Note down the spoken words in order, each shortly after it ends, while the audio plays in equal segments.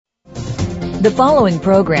The following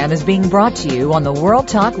program is being brought to you on the World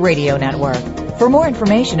Talk Radio Network. For more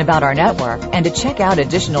information about our network and to check out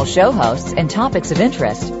additional show hosts and topics of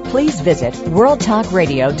interest, please visit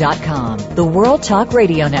worldtalkradio.com. The World Talk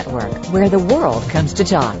Radio Network, where the world comes to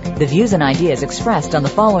talk. The views and ideas expressed on the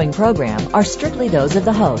following program are strictly those of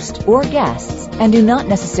the host or guests and do not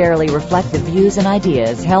necessarily reflect the views and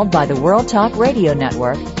ideas held by the World Talk Radio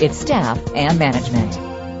Network, its staff, and management.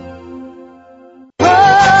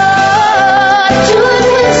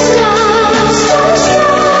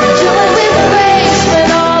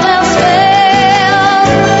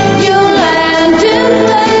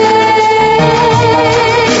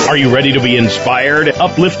 Are you ready to be inspired,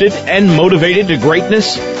 uplifted, and motivated to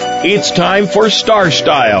greatness? It's time for Star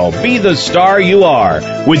Style. Be the star you are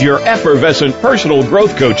with your effervescent personal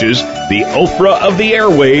growth coaches, the Oprah of the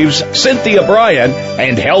airwaves, Cynthia Brian,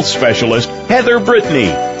 and health specialist Heather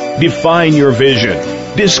Brittany. Define your vision,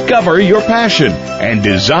 discover your passion, and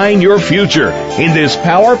design your future in this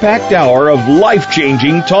power-packed hour of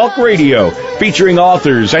life-changing talk radio featuring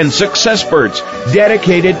authors and success experts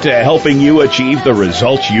dedicated to helping you achieve the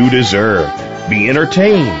results you deserve. Be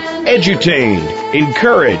entertained, edutained,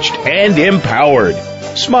 encouraged, and empowered.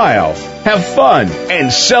 Smile, have fun,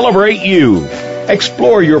 and celebrate you.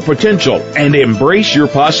 Explore your potential and embrace your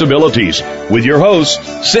possibilities with your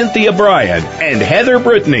hosts, Cynthia Brian and Heather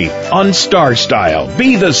Brittany on Star Style.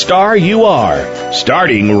 Be the star you are.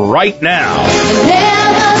 Starting right now.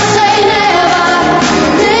 Never say never.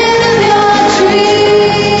 Live your dream.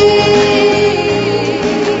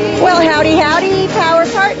 Well, howdy, Power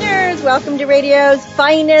Partners. Welcome to radio's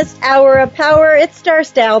finest hour of power. It's Star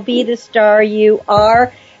Style. Be the star you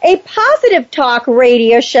are. A positive talk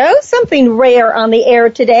radio show, something rare on the air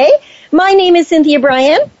today. My name is Cynthia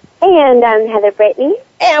Brian. And I'm Heather Brittany.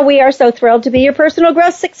 And we are so thrilled to be your personal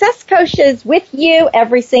growth success coaches with you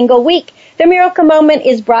every single week. The Miracle Moment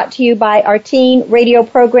is brought to you by our teen radio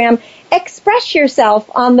program, Express Yourself,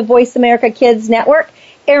 on the Voice America Kids Network,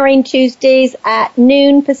 airing Tuesdays at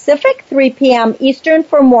noon Pacific, 3 p.m. Eastern.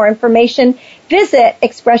 For more information, visit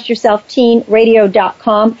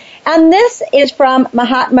expressyourselfteenradio.com. And this is from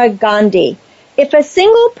Mahatma Gandhi. If a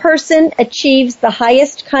single person achieves the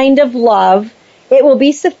highest kind of love, it will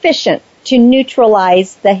be sufficient to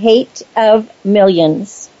neutralize the hate of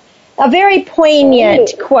millions. A very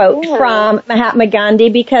poignant quote from Mahatma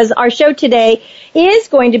Gandhi, because our show today is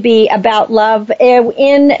going to be about love.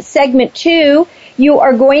 In segment 2, you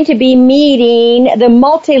are going to be meeting the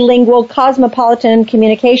multilingual cosmopolitan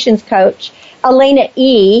communications coach, Elena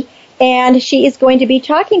E, and she is going to be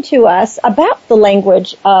talking to us about the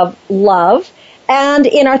language of love. And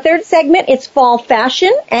in our third segment, it's fall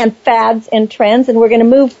fashion and fads and trends, and we're going to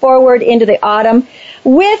move forward into the autumn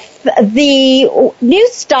with the new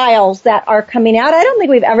styles that are coming out. I don't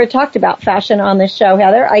think we've ever talked about fashion on this show,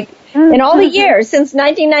 Heather. In all the years, since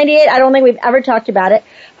 1998, I don't think we've ever talked about it.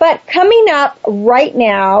 But coming up right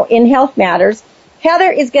now in Health Matters, Heather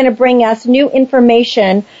is going to bring us new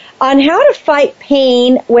information on how to fight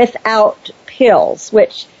pain without pills,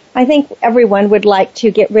 which I think everyone would like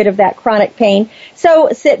to get rid of that chronic pain. So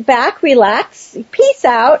sit back, relax, peace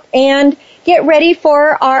out, and get ready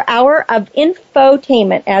for our hour of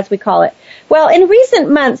infotainment, as we call it. Well, in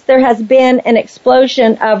recent months, there has been an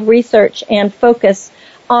explosion of research and focus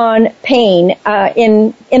on pain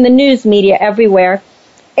in the news media everywhere.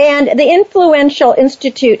 And the influential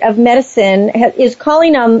Institute of Medicine is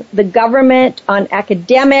calling on the government, on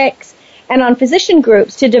academics, and on physician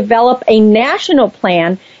groups to develop a national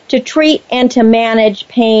plan to treat and to manage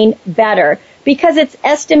pain better, because it's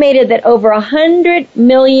estimated that over 100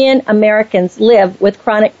 million Americans live with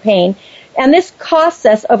chronic pain, and this costs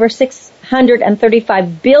us over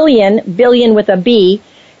 $635 billion with a B,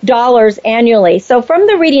 dollars annually. So from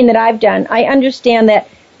the reading that I've done, I understand that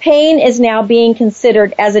pain is now being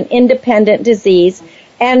considered as an independent disease,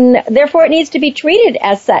 and therefore it needs to be treated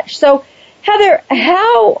as such. So, Heather,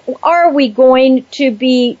 how are we going to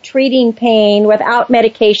be treating pain without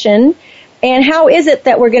medication, and how is it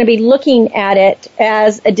that we're going to be looking at it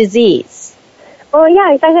as a disease? Well,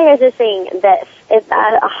 yeah, exactly. I was just saying that it's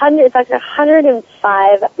actually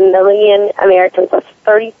 105 million Americans, that's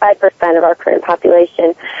 35% of our current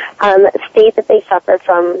population, state that they suffer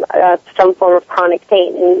from some form of chronic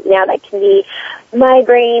pain. And now that can be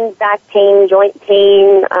migraine, back pain, joint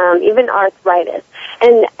pain, even arthritis.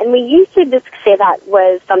 And we used to just say that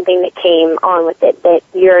was something that came on with it, that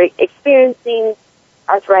you're experiencing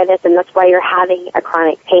arthritis, and that's why you're having a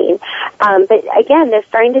chronic pain. But again, they're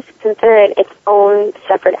starting to consider it its own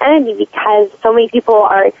separate entity because so many people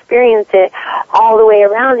are experiencing it all the way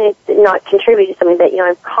around. And it's not contributing to something that,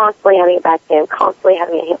 I'm constantly having a back pain, I'm constantly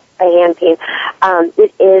having a hand pain.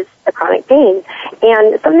 It is a chronic pain.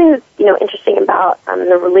 And something that's, interesting about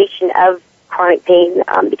the relation of chronic pain,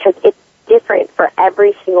 because it's different for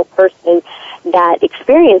every single person that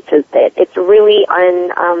experiences it. It's really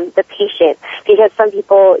on the patient, because some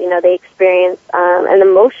people, they experience an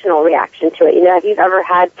emotional reaction to it. Have you ever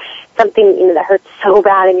had something, that hurts so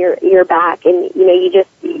bad in your back, and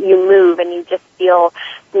you move and you just feel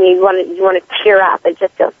you want to tear up. It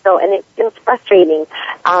just feels so, and it feels frustrating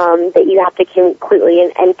that you have to completely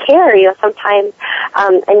and care. Sometimes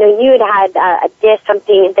I know you had a disc,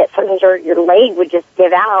 something that sometimes your leg would just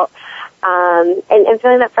give out. And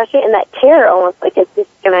feeling that frustration and that tear, almost like it's just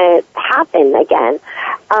going to happen again.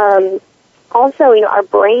 Also, our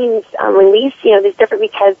brains release, these different,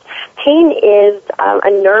 because pain is a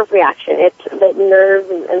nerve reaction. It's the nerve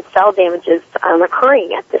and cell damages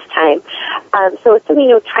occurring at this time. So it's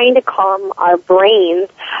something, trying to calm our brains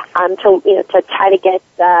to try to get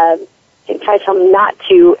try to tell them not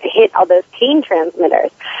to hit all those pain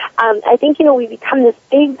transmitters. I think, we've become this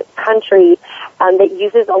big country that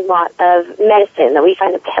uses a lot of medicine, that we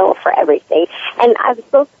find a pill for everything. And I've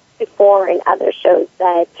spoken before in other shows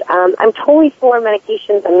that I'm totally for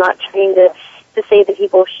medications. I'm not trying to say that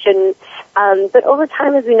people shouldn't. But over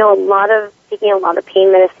time, as we know, taking a lot of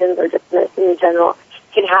pain medicines or just medicine in general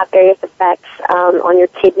can have various effects on your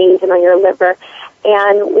kidneys and on your liver.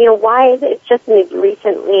 And, why is it? It's just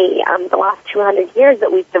recently, the last 200 years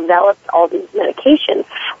that we've developed all these medications.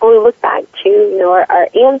 When we look back to, our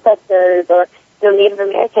ancestors or, Native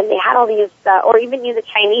American, they had all these, or even the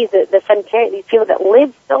Chinese, the sedentary, these people that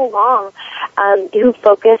lived so long, who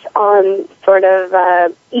focus on sort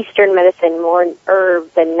of Eastern medicine, more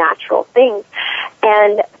herbs and natural things.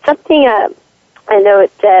 And something I know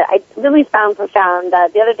I really found profound.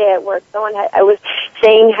 The other day at work, I was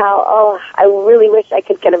saying how, I really wish I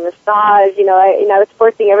could get a massage. I was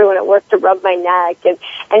forcing everyone at work to rub my neck,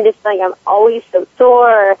 and just like I'm always so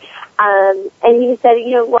sore. And he said,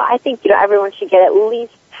 I think, everyone should get at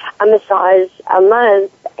least a massage a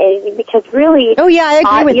month, because really, I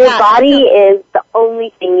agree with your that. body is the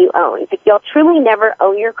only thing you own. If you'll truly never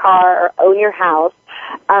own your car or own your house,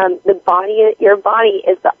 your body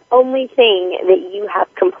is the only thing that you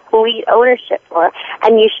have complete ownership for,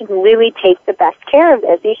 and you should really take the best care of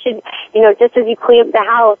this. You should, just as you clean up the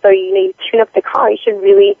house or, you tune up the car, you should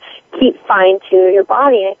really keep fine-tuning your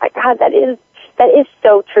body. And it's like, God, that is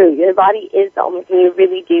so true. Your body is the only thing you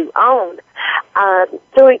really do own.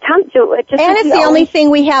 So when it comes to it, and it's the only thing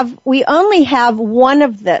we have. We only have one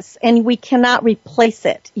of this, and we cannot replace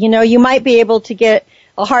it. You might be able to get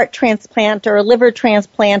a heart transplant or a liver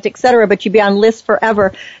transplant, et cetera, but you'd be on list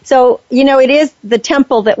forever. So, it is the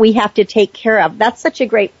temple that we have to take care of. That's such a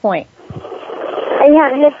great point.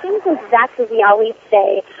 And it seems exactly we always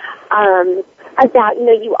say about,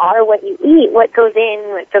 you are what you eat, what goes in,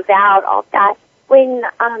 what goes out, all that. When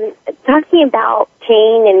talking about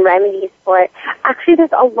pain and remedies for it, actually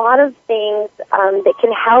there's a lot of things that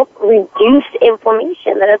can help reduce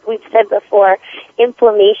inflammation. That, as we've said before,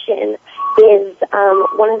 inflammation is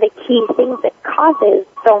one of the key things that causes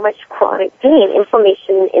so much chronic pain,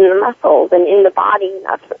 inflammation in the muscles and in the body,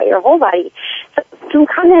 not your whole body. So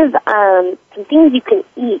some things you can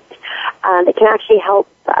eat that can actually help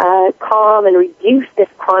calm and reduce this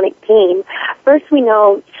chronic pain. First, we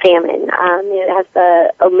know salmon. It has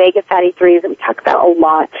the omega fatty 3s that we talk about a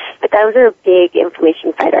lot, but those are a big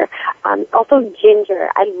inflammation fighter. Also, ginger.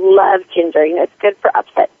 I love ginger. It's good for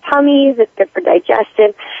upset tummies. It's good for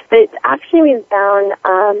digestion, but it's actually been found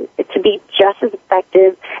to be just as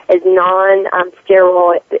effective as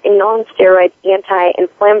non-steroid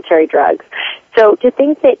anti-inflammatory drugs. So to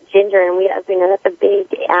think that ginger, and as we know, that's a big,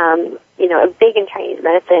 big in Chinese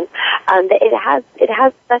medicine, that it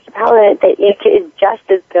has such a power that it is just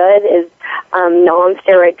as good as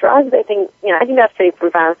non-steroid drugs. I think that's pretty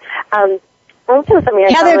profound. Also,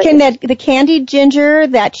 Heather, the candied ginger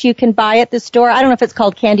that you can buy at the store, I don't know if it's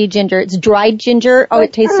called candied ginger, it's dried ginger. Oh,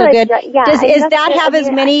 it tastes so good. Yeah, does that have as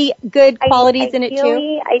many good qualities in it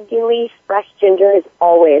too? Ideally, fresh ginger is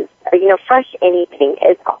always, fresh anything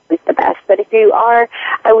is always the best. But if you are,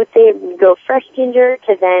 I would say go fresh ginger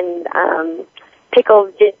to then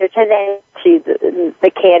pickled ginger to then to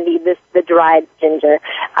the candy, the dried ginger.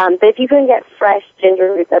 But if you can get fresh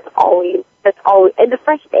ginger, that's always, and the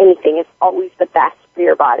fresh anything is always the best for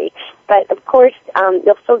your body. But of course,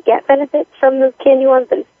 you'll still get benefits from those candy ones,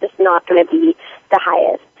 but it's just not going to be the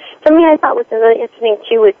highest. something I thought was really interesting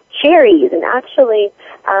too was cherries, and actually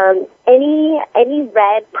any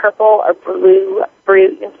red, purple, or blue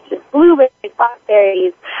fruit, just blueberries,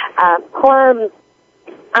 blackberries, plums,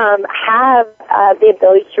 have the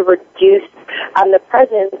ability to reduce the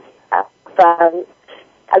presence of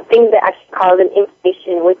things that actually cause an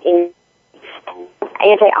inflammation within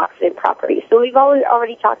antioxidant properties. So we've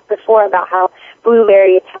already talked before about how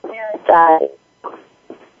blueberries have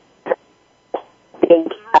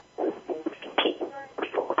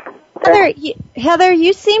Heather,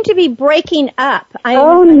 you seem to be breaking up.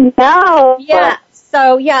 Oh no! Yeah.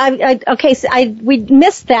 So okay. So we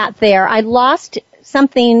missed that there. I lost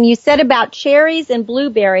something you said about cherries and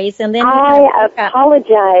blueberries, and then I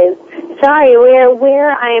apologize. Sorry,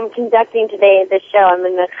 where I am conducting today the show, I'm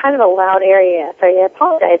in a kind of a loud area, so I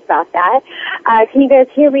apologize about that. Can you guys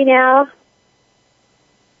hear me now?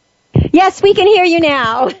 Yes, we can hear you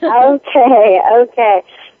now. Okay.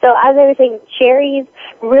 So as I was saying, cherries,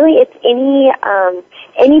 really it's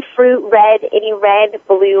any fruit, any red,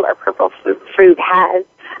 blue, or purple fruit has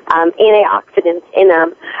antioxidants in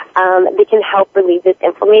them that can help relieve this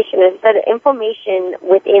inflammation. As I said, inflammation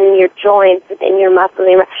within your joints, within your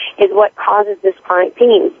muscles, is what causes this chronic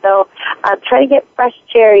pain. So try to get fresh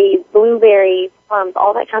cherries, blueberries, plums,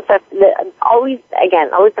 all that kind of stuff. Always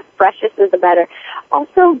the freshest is the better.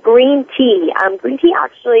 Also, green tea. Green tea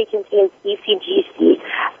actually contains ECGC,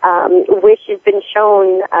 which has been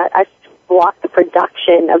shown to block the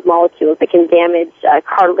production of molecules that can damage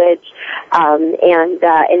cartilage and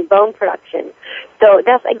bone production. So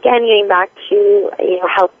that's again getting back to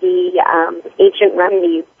healthy ancient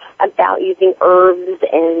remedies about using herbs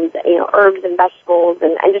and vegetables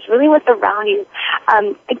and just really what's around you.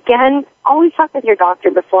 Again, always talk with your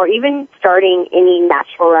doctor before even starting any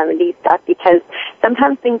natural remedy stuff, because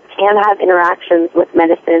sometimes things can have interactions with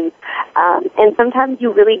medicines, and sometimes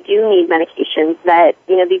you really do need medications that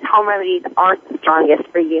these home remedies aren't the strongest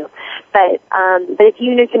for you. But if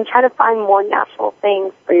you can try to find more natural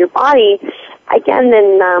things for your body, again,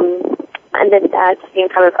 then that's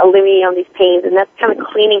kind of eliminating all these pains, and that's kind of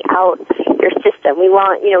cleaning out your system. We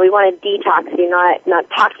want to detox you, not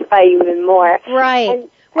toxify you even more. Right.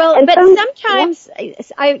 But sometimes,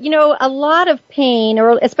 a lot of pain,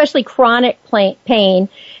 or especially chronic pain,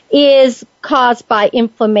 is caused by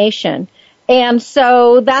inflammation. And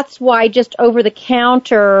so that's why just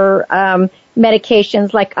over-the-counter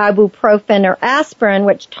medications like ibuprofen or aspirin,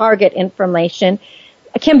 which target inflammation,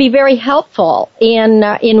 can be very helpful in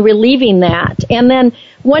relieving that. And then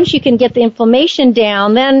once you can get the inflammation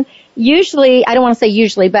down, then usually, I don't want to say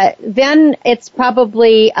usually, but then it's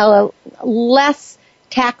probably less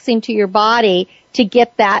taxing to your body to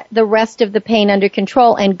get the rest of the pain under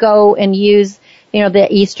control and go and use, the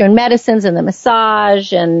Eastern medicines and the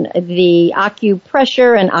massage and the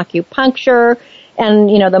acupressure and acupuncture and,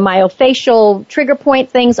 the myofascial trigger point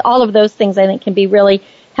things. All of those things I think can be really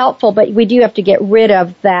helpful, but we do have to get rid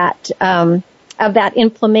of that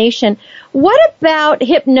inflammation. What about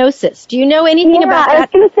hypnosis? Do you know anything about that? I was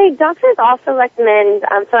going to say doctors also recommend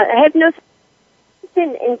hypnosis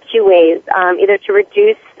in two ways, either to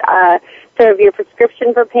reduce sort of your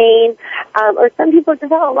prescription for pain, or some people,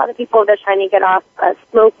 just a lot of people that are trying to get off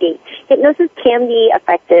smoking. Hypnosis can be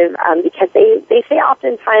effective because they say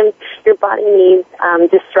oftentimes your body needs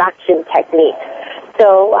distraction techniques.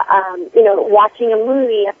 So, watching a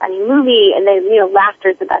movie, a funny movie, and then, laughter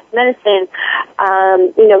is the best medicine.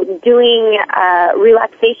 Doing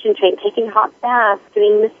relaxation training, taking hot baths,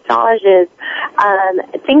 doing massages,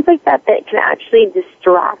 things like that can actually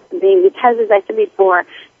distract me, because, as I said before,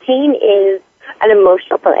 pain is an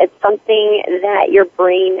emotional feeling. It's something that your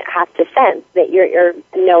brain has to sense, that you're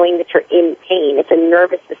knowing that you're in pain. It's a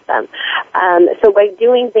nervous system. So by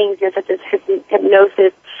doing things such as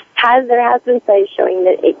hypnosis, there has been studies showing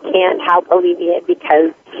that it can help alleviate,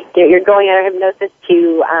 because you're going under hypnosis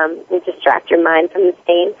to distract your mind from the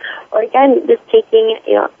pain. Or again, just taking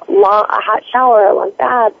a hot shower, a long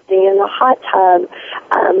bath, being in a hot tub,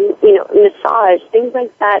 massage, things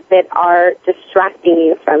like that are distracting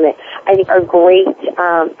you from it, I think are a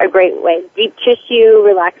great way. Deep tissue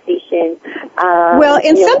relaxation.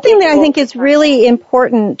 And something that I think is really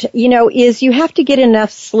important, is you have to get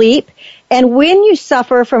enough sleep. And when you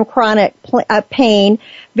suffer from chronic pain,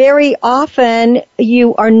 very often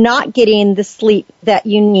you are not getting the sleep that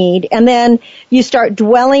you need. And then you start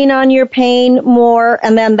dwelling on your pain more,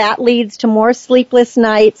 and then that leads to more sleepless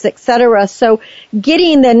nights, etc. So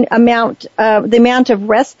getting the amount of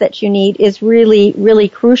rest that you need is really, really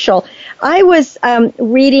crucial. I was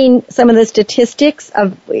reading some of the statistics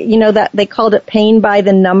of, that they called it pain by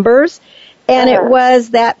the numbers. And it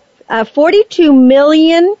was that 42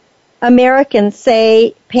 million Americans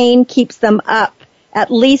say pain keeps them up at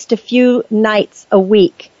least a few nights a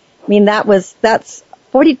week. I mean, that's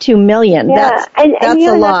 42 million. Yeah, that's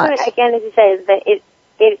a lot. That's what, again, as you say, is that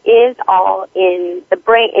it is all in the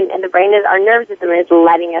brain, and the brain is, our nervous system is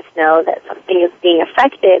letting us know that something is being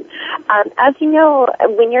affected. As you know,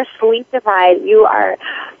 when you're sleep deprived, you are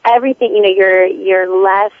everything. You're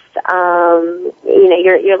less,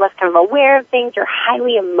 you're less kind of aware of things. You're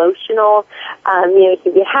highly emotional. You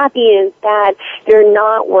can be happy and sad. You're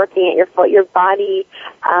not working at your full. Your body,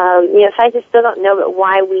 scientists still don't know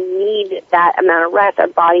why we need that amount of rest. Our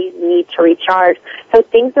bodies need to recharge. So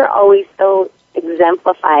things are always so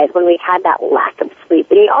exemplified when we had that lack of sleep.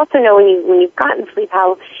 And you also know when you've gotten sleep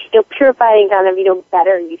how purified and kind of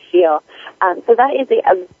better you feel. So that is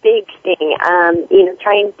a big thing.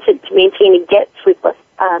 Trying to maintain and get sleepless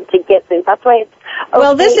to get sleep. That's why it's okay,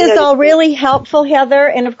 well, this is all really helpful, Heather,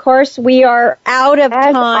 and of course we are out of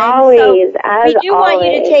time. Always, we do want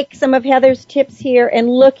you to take some of Heather's tips here and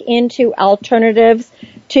look into alternatives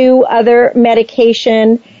to other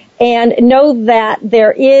medication. And know that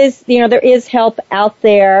there is help out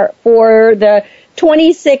there for the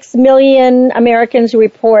 26 million Americans who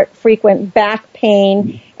report frequent back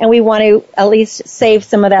pain, and we want to at least save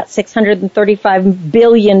some of that $635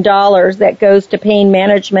 billion that goes to pain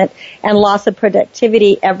management and loss of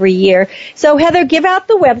productivity every year. So, Heather, give out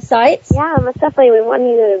the websites. Yeah, most definitely. We want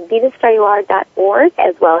you to BeTheStarYouAre.org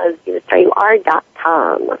as well as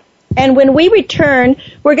BeTheStarYouAre.com. And when we return,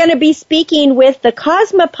 we're going to be speaking with the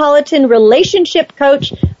Cosmopolitan Relationship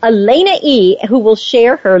Coach, Elena E., who will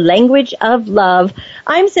share her language of love.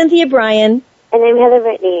 I'm Cynthia Brian. And I'm Heather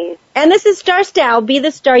Brittany. And this is Star Style. Be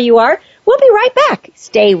the star you are. We'll be right back.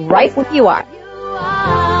 Stay right where you are. You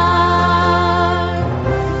are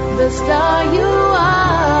the star you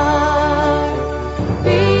are.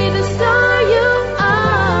 Be the star you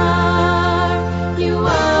are. You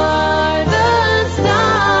are the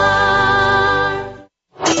star.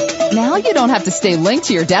 Now you don't have to stay linked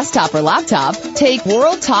to your desktop or laptop. Take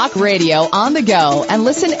World Talk Radio on the go and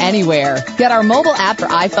listen anywhere. Get our mobile app for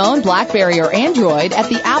iPhone, BlackBerry, or Android at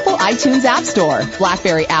the Apple iTunes App Store,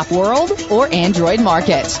 BlackBerry App World, or Android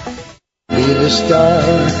Market. Be the star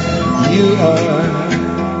you are.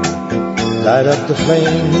 Light up the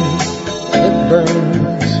flame that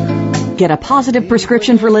burns. Get a positive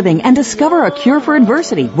prescription for living and discover a cure for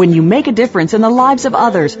adversity when you make a difference in the lives of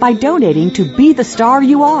others by donating to Be the Star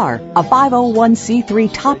You Are, a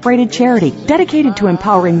 501c3 top-rated charity dedicated to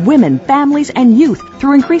empowering women, families, and youth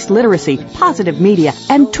through increased literacy, positive media,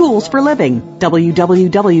 and tools for living.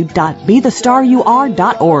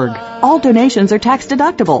 www.BeTheStarYouAre.org. All donations are tax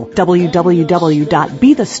deductible.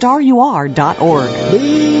 www.BeTheStarYouAre.org.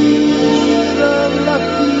 Be the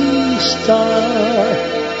lucky star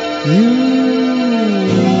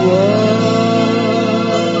you are.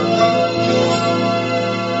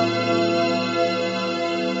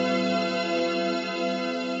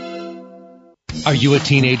 Are you a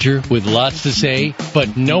teenager with lots to say,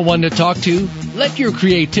 but no one to talk to? Let your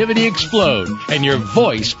creativity explode and your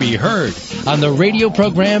voice be heard on the radio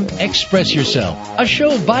program Express Yourself, a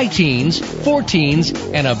show by teens, for teens,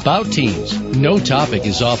 and about teens. No topic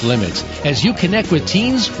is off limits as you connect with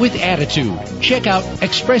teens with attitude. Check out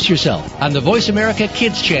Express Yourself on the Voice America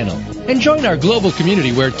Kids channel and join our global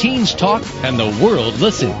community where teens talk and the world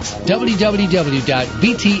listens.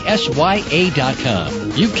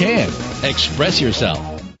 www.btsya.com. You can express yourself.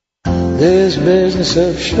 This business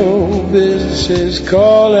of show business is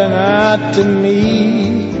calling out to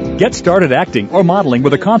me. Get started acting or modeling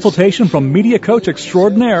with a consultation from media coach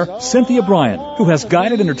extraordinaire Cynthia Brian, who has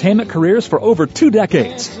guided entertainment careers for over 2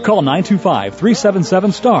 decades. Call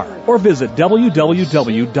 925-377-STAR or visit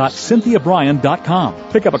www.cynthiabrian.com.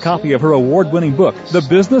 Pick up a copy of her award-winning book, The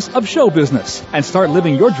Business of Show Business, and start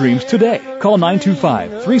living your dreams today. Call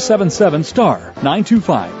 925-377-STAR.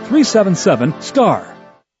 925-377-STAR.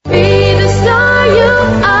 Be the star you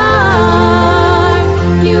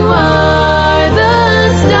are. You are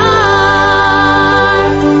the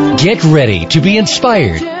star. Get ready to be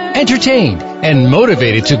inspired, entertained, and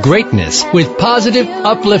motivated to greatness with positive,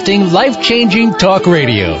 uplifting, life-changing talk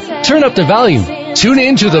radio. Turn up the volume. Tune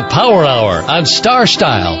in to the Power Hour on Star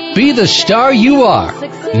Style. Be the star you are.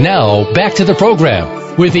 Now, back to the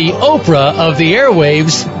program with the Oprah of the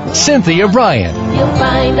airwaves, Cynthia Brian. You'll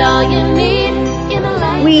find all you need.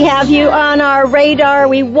 We have you on our radar.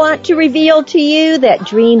 We want to reveal to you that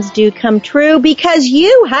dreams do come true because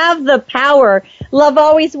you have the power. Love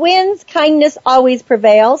always wins. Kindness always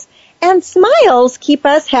prevails. and smiles keep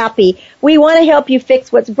us happy. We want to help you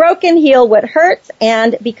fix what's broken, heal what hurts,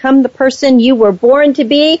 and become the person you were born to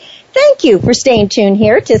be. Thank you for staying tuned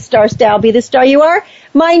here to Star Style, Be the Star You Are.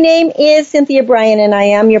 My name is Cynthia Brian, and I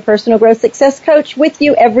am your personal growth success coach with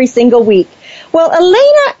you every single week. Well,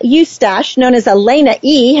 Elena Eustache, known as Elena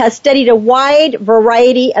E, has studied a wide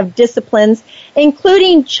variety of disciplines,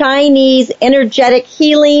 including Chinese energetic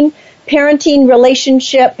healing, parenting,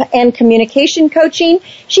 relationship, and communication coaching.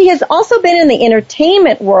 She has also been in the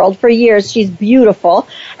entertainment world for years. She's beautiful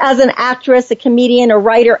as an actress, a comedian, a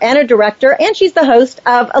writer, and a director, and she's the host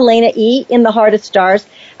of Elena E in the Heart of Stars,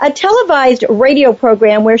 a televised radio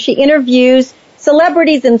program where she interviews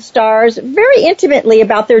celebrities and stars very intimately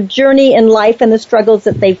about their journey in life and the struggles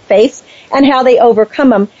that they face and how they overcome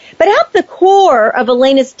them. But at the core of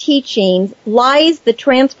Elena's teachings lies the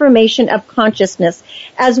transformation of consciousness,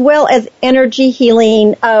 as well as energy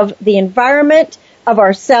healing of the environment, of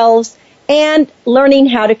ourselves, and learning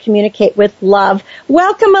how to communicate with love.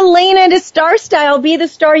 Welcome, Elena, to Star Style. Be the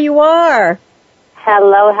star you are.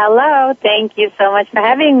 Hello, hello. Thank you so much for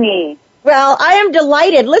having me. Well, I am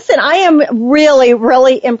delighted. Listen, I am really,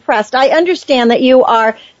 really impressed. I understand that you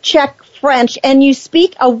are Czech French and you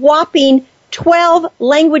speak a whopping 12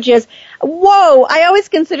 languages. Whoa, I always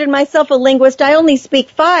considered myself a linguist. I only speak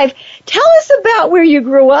 5. Tell us about where you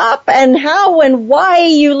grew up and how and why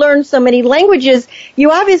you learned so many languages.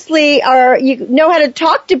 You obviously you know how to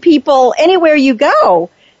talk to people anywhere you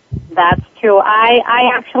go. That's true.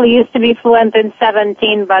 I actually used to be fluent in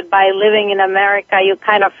 17, but by living in America, you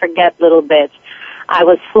kind of forget a little bit. I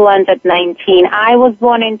was fluent at 19. I was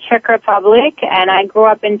born in Czech Republic, and I grew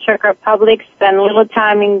up in Czech Republic, spent a little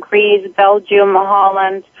time in Greece, Belgium,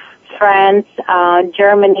 Holland, France,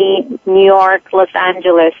 Germany, New York, Los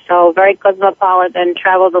Angeles. So very cosmopolitan,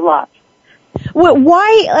 traveled a lot. Well,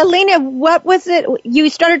 why, Elena, what was it? You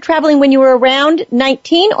started traveling when you were around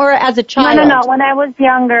 19 or as a child? No. When I was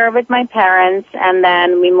younger with my parents, and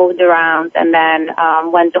then we moved around, and then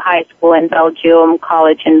went to high school in Belgium,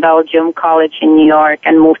 college in Belgium, college in New York,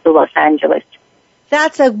 and moved to Los Angeles.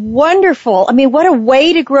 That's a wonderful, what a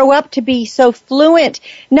way to grow up to be so fluent,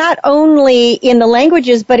 not only in the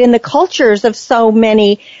languages, but in the cultures of so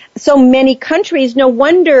many countries. No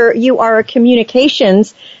wonder you are a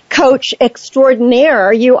communications coach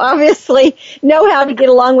extraordinaire. You obviously know how to get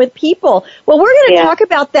along with people. Well, we're going to talk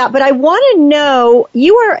about that, but I want to know,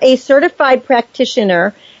 you are a certified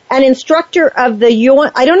practitioner, an instructor of the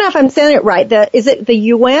UN. I don't know if I'm saying it right. Is it the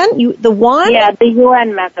UN? The WAN? Yeah, the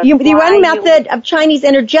UN method. The UN method of Chinese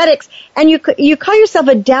energetics. And you call yourself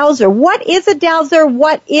a dowser. What is a dowser?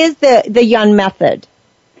 What is the Yun method?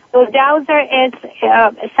 So dowser is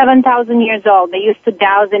 7,000 years old. They used to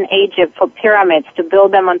dowse in Egypt for pyramids to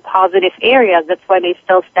build them on positive areas. That's why they're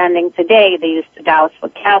still standing today. They used to dowse for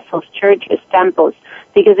castles, churches, temples,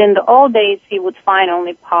 because in the old days you would find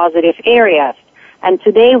only positive areas. And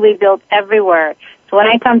today we build everywhere. So when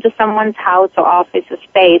I come to someone's house or office or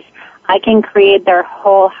space, I can create their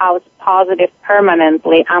whole house positive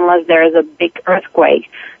permanently unless there is a big earthquake.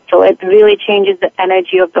 So it really changes the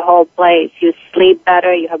energy of the whole place. You sleep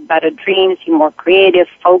better, you have better dreams, you're more creative,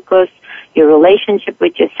 focused, your relationship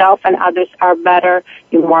with yourself and others are better,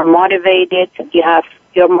 you're more motivated,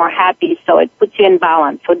 you're more happy, so it puts you in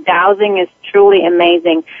balance. So dowsing is truly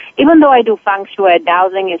amazing. Even though I do feng shui,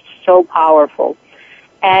 dowsing is so powerful.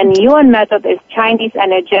 And Yuan method is Chinese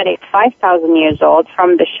energetic, 5,000 years old,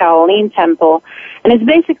 from the Shaolin temple. And it's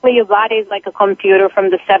basically your body is like a computer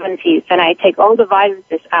from the 70s, and I take all the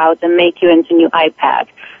viruses out and make you into new iPad.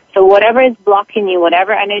 So whatever is blocking you,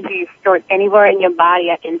 whatever energy you stored anywhere in your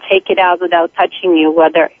body, I can take it out without touching you,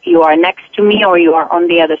 whether you are next to me or you are on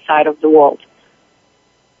the other side of the world.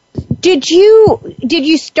 Did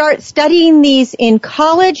you start studying these in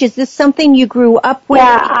college? Is this something you grew up with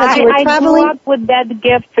because you were traveling? I grew up with that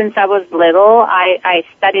gift since I was little. I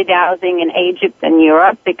studied dowsing in Egypt and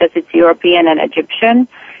Europe because it's European and Egyptian.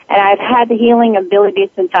 And I've had healing abilities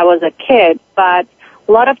since I was a kid, but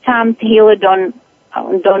a lot of times healers don't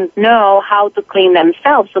know how to clean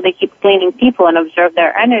themselves, so they keep cleaning people and observe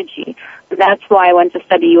their energy. That's why I went to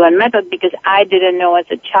study UN method, because I didn't know as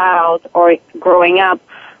a child or growing up,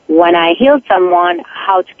 when I healed someone,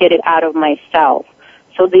 how to get it out of myself.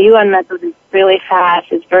 So the UN method is really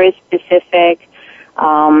fast. It's very specific. There's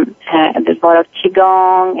a lot of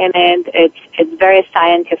qigong in it. It's very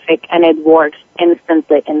scientific, and it works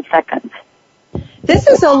instantly in seconds. This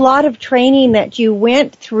is a lot of training that you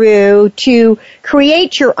went through to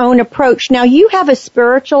create your own approach. Now, you have a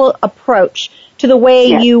spiritual approach to the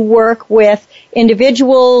way you work with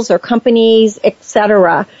individuals or companies,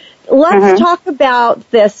 etc. Let's talk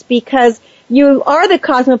about this, because you are the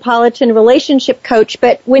Cosmopolitan Relationship Coach,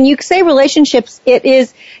 but when you say relationships, it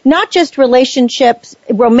is not just relationships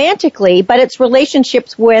romantically, but it's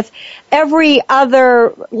relationships with every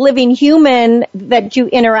other living human that you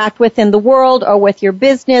interact with in the world or with your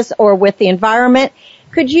business or with the environment.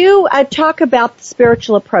 Could you talk about the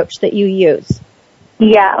spiritual approach that you use?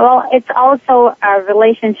 Yeah, well, it's also a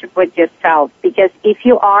relationship with yourself, because if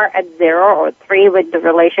you are at 0 or 3 with the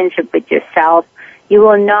relationship with yourself, you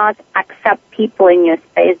will not accept people in your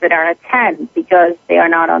space that are at 10 because they are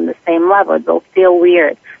not on the same level. They'll feel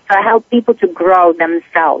weird. So I help people to grow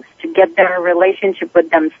themselves, to get their relationship with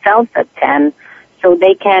themselves at 10 so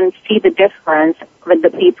they can see the difference with the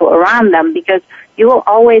people around them, because you will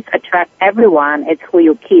always attract everyone. It's who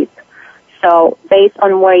you keep. So based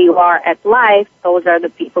on where you are at life, those are the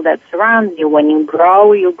people that surround you. When you grow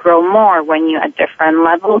more. When you're at different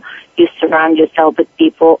level, you surround yourself with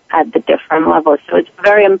people at the different level. So it's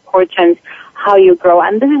very important how you grow.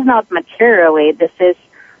 And this is not materially. This is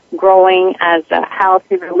growing as a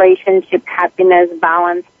healthy relationship, happiness,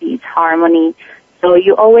 balance, peace, harmony. So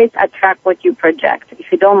you always attract what you project.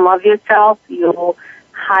 If you don't love yourself, you'll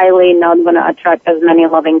highly not going to attract as many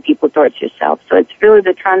loving people towards yourself. So it's really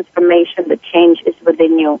the transformation, the change is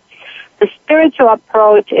within you. The spiritual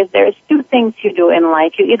approach is there's 2 things you do in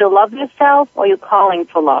life. You either love yourself or you're calling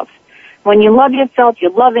for love. When you love yourself,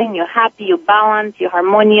 you're loving, you're happy, you're balanced, you're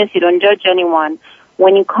harmonious, you don't judge anyone.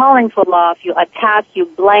 When you're calling for love, you attack, you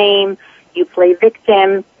blame, you play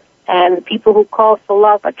victim. And people who call for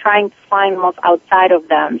love are trying to find love outside of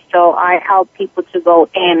them. So I help people to go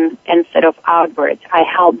in instead of outward. I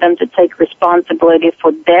help them to take responsibility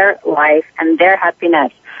for their life and their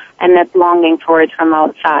happiness and not longing for it from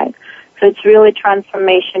outside. So it's really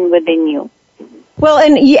transformation within you. Well,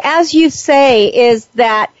 and as you say, is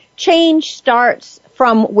that change starts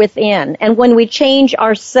from within. And when we change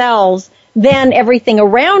ourselves, then everything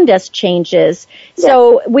around us changes. Yes.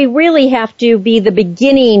 So we really have to be the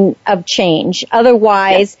beginning of change.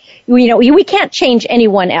 Otherwise, yes, we can't change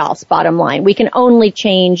anyone else, bottom line. We can only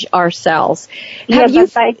change ourselves.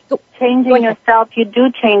 By changing yourself, you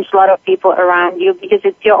do change a lot of people around you, because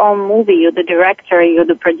it's your own movie. You're the director, you're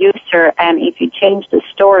the producer, and if you change the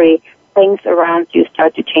story, things around you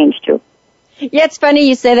start to change too. Yeah, it's funny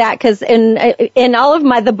you say that, because in all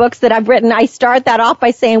of the books that I've written, I start that off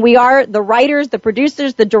by saying we are the writers, the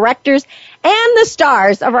producers, the directors, and the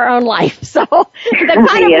stars of our own life. So the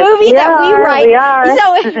kind of movie that we write. We are.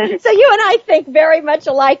 So you and I think very much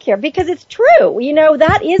alike here, because it's true.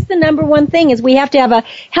 That is the number one thing, is we have to have a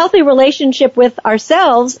healthy relationship with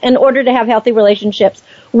ourselves in order to have healthy relationships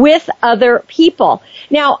with other people.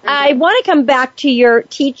 Now, I want to come back to your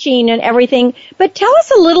teaching and everything, but tell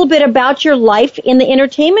us a little bit about your life in the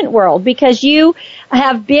entertainment world, because you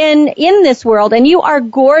have been in this world, and you are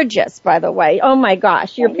gorgeous, by the way. Oh my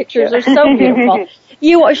gosh, your pictures are so beautiful.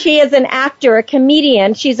 She is an actor, a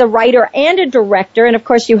comedian. She's a writer and a director, and of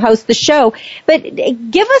course you host the show. But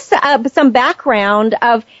give us some background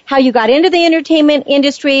of how you got into the entertainment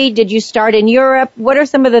industry. Did you start in Europe? What are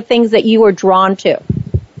some of the things that you were drawn to?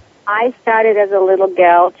 I started as a little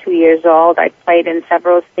girl, 2 years old. I played in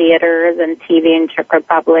several theaters and TV in Czech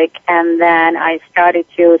Republic, and then I started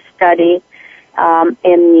to study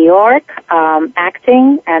in New York,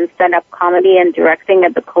 acting and stand-up comedy and directing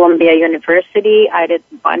at the Columbia University. I did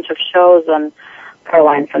a bunch of shows on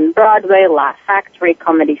Caroline's on Broadway, Laugh Factory,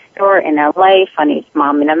 Comedy Store in LA, Funniest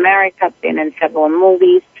Mom in America, been in several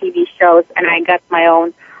movies, TV shows, and I got my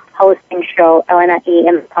own hosting show, Elena E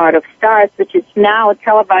in the Heart of Stars, which is now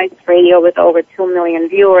televised radio with over 2 million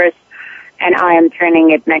viewers, and I am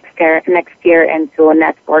turning it next year into a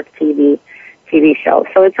network TV show.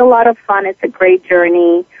 So it's a lot of fun. It's a great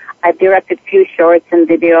journey. I've directed few shorts and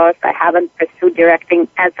videos. I haven't pursued directing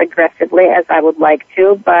as aggressively as I would like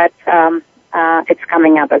to, but it's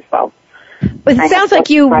coming up as well. But it sounds like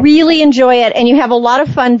you really enjoy it, and you have a lot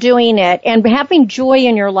of fun doing it, and having joy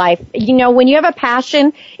in your life. When you have a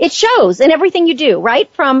passion, it shows in everything you do, right?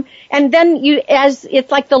 And then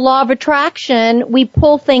it's like the law of attraction, we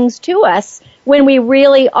pull things to us when we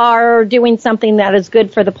really are doing something that is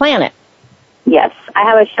good for the planet. Yes, I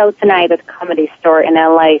have a show tonight at Comedy Store in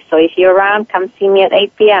LA, so if you're around, come see me at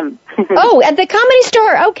 8 p.m. Oh, at the Comedy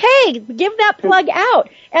Store. Okay, give that plug out.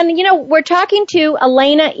 And, we're talking to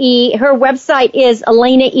Elena E. Her website is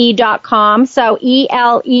elenae.com, so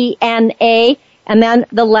ELENA, and then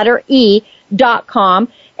the letter E.com.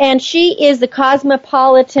 And she is the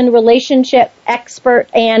Cosmopolitan Relationship Expert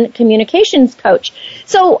and Communications Coach.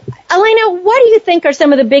 So, Elena, what do you think are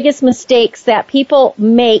some of the biggest mistakes that people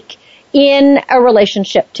make in a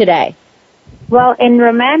relationship today? Well, in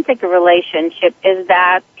romantic relationship is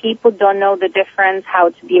that people don't know the difference how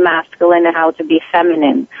to be masculine and how to be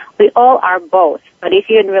feminine. We all are both. But if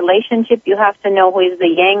you're in a relationship, you have to know who is the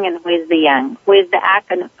yin and who is the yang, who is the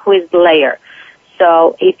act and who is the layer.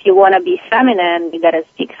 So if you want to be feminine, you got to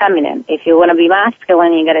speak feminine. If you want to be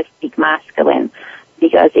masculine, you got to speak masculine.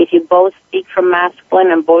 Because if you both speak from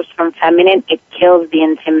masculine and both from feminine, it kills the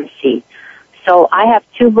intimacy. So I have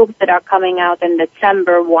 2 books that are coming out in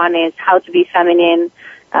December. One is How to be Feminine,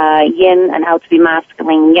 Yin, and How to be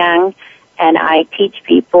Masculine, Yang. And I teach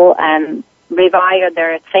people and rewire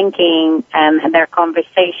their thinking and their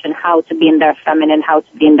conversation, how to be in their feminine, how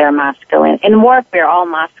to be in their masculine. In work, we're all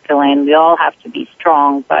masculine. We all have to be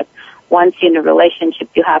strong. But once you're in a relationship,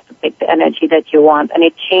 you have to pick the energy that you want. And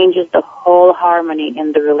it changes the whole harmony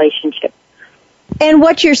in the relationship. And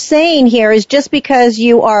what you're saying here is just because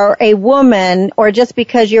you are a woman or just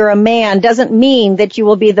because you're a man doesn't mean that you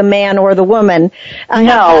will be the man or the woman.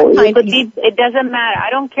 No, it doesn't matter. I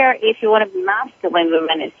don't care if you want to be masculine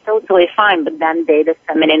woman. It's totally fine, but then date a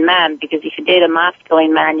feminine man, because if you date a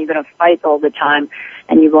masculine man, you're going to fight all the time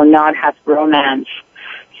and you will not have romance.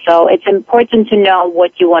 So it's important to know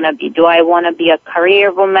what you want to be. Do I want to be a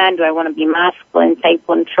career woman? Do I want to be masculine, take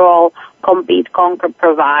control, compete, conquer,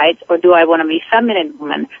 provide? Or do I want to be feminine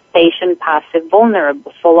woman, patient, passive,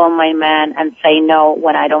 vulnerable, follow my man and say no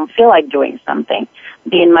when I don't feel like doing something,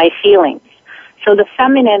 be in my feelings? So the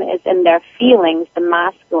feminine is in their feelings, the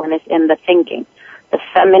masculine is in the thinking. The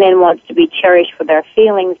feminine wants to be cherished for their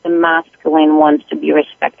feelings. The masculine wants to be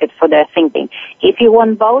respected for their thinking. If you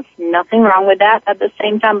want both, nothing wrong with that. At the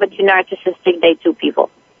same time, but you're narcissistic, date 2 people.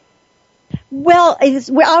 Well,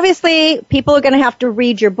 obviously, people are going to have to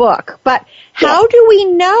read your book. But how do we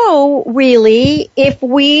know, really, if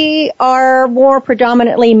we are more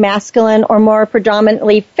predominantly masculine or more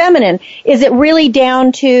predominantly feminine? Is it really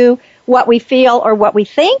down to what we feel or what we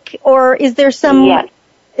think? Or is there some... Yes.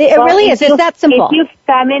 It really is. It's that simple. If you're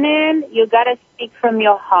feminine, you got to speak from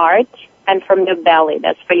your heart and from your belly.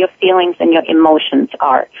 That's where your feelings and your emotions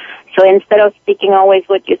are. So instead of speaking always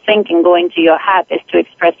what you think and going to your heart is to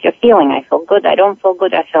express your feeling. I feel good. I don't feel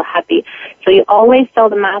good. I feel happy. So you always tell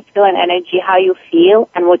the masculine energy how you feel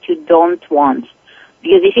and what you don't want.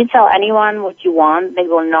 Because if you tell anyone what you want, they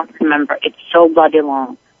will not remember. It's so bloody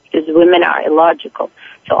long. Because women are illogical.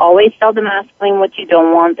 So always tell the masculine what you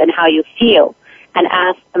don't want and how you feel. And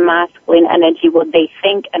ask the masculine energy what they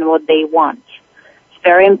think and what they want. It's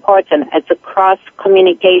very important. It's a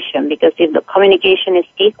cross-communication, because if the communication is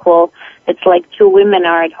equal, it's like 2 women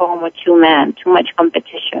are at home or 2 men, too much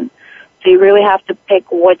competition. So you really have to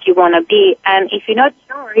pick what you want to be. And if you're not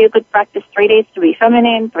sure, you could practice 3 days to be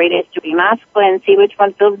feminine, 3 days to be masculine, see which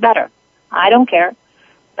one feels better. I don't care.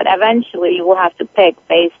 But eventually you will have to pick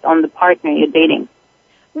based on the partner you're dating.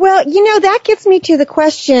 Well, that gets me to the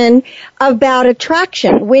question about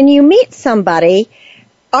attraction. When you meet somebody,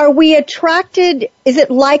 are we attracted, is it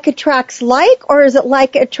like attracts like, or is it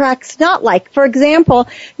like attracts not like? For example,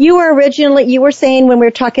 you were saying when we were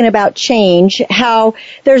talking about change, how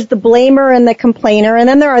there's the blamer and the complainer, and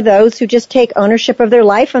then there are those who just take ownership of their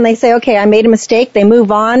life and they say, okay, I made a mistake, they move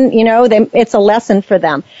on, it's a lesson for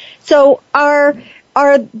them. So are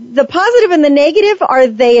the positive and the negative, are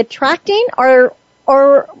they attracting, or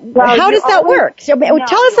how does that work? So,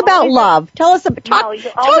 tell us about love. Talk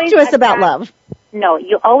to us about love. No,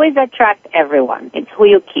 you always attract everyone. It's who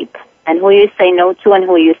you keep and who you say no to and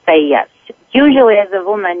who you say yes. Usually as a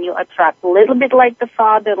woman, you attract a little bit like the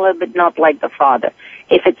father, a little bit not like the father.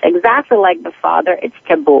 If it's exactly like the father, it's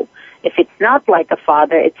taboo. If it's not like a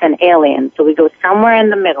father, it's an alien. So we go somewhere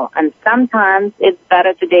in the middle. And sometimes it's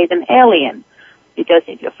better to date an alien. Because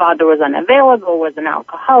if your father was unavailable, was an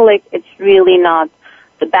alcoholic, it's really not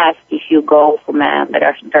the best if you go for men that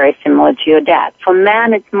are very similar to your dad. For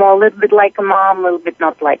men, it's more a little bit like a mom, a little bit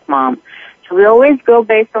not like mom. So we always go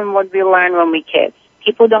based on what we learn when we're kids.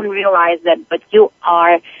 People don't realize that, but you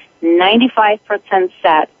are 95%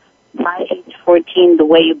 set by age 14 the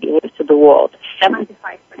way you behave to the world,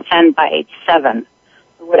 75% by age 7.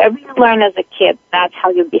 So whatever you learn as a kid, that's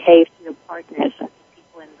how you behave to your partners.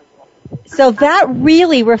 So that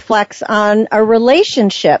really reflects on a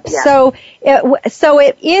relationship. Yeah. So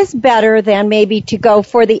it is better than maybe to go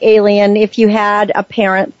for the alien if you had a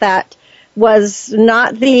parent that was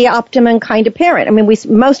not the optimum kind of parent. I mean,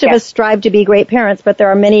 most of us strive to be great parents, but there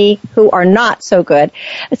are many who are not so good.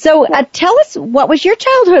 So tell us, what was your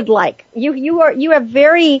childhood like? You have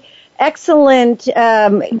very excellent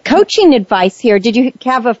coaching advice here. Did you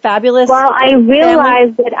have a fabulous I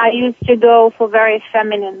realized that I used to go for very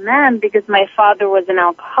feminine men because my father was an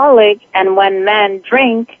alcoholic, and when men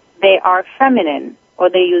drink, they are feminine. or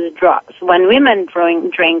they use drugs. When women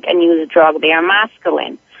drink and use drugs, they are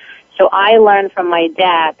masculine. So I learned from my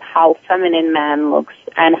dad how feminine man looks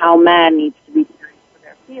and how man needs to be serious with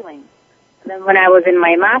their feelings. And then when I was in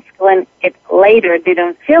my masculine, it later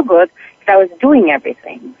didn't feel good because I was doing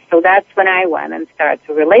everything. So that's when I went and started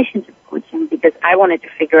relationship coaching because I wanted to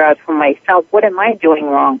figure out for myself, what am I doing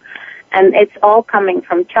wrong? And it's all coming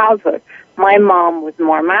from childhood. My mom was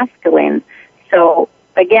more masculine. So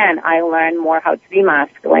again, I learned more how to be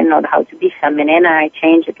masculine, not how to be feminine, and I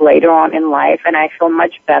changed it later on in life, and I feel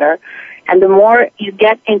much better. And the more you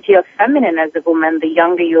get into your feminine as a woman, the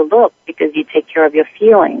younger you look because you take care of your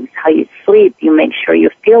feelings, how you sleep, you make sure you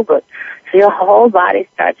feel good. So your whole body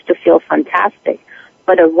starts to feel fantastic.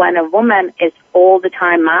 But when a woman is all the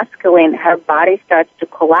time masculine, her body starts to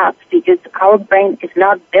collapse because our brain is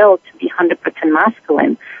not built to be 100%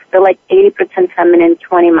 masculine. They're like 80% feminine,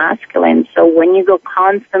 20 masculine. So when you go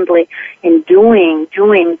constantly in doing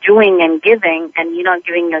and giving, and you're not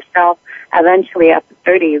giving yourself, eventually after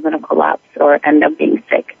 30 you're going to collapse or end up being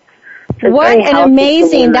sick. So what an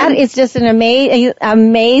amazing, that is just an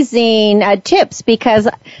amazing tips, because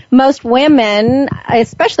most women,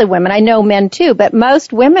 especially women, I know men too, but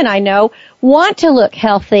most women I know want to look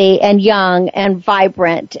healthy and young and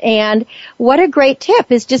vibrant. And what a great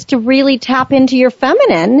tip is just to really tap into your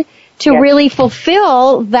feminine to really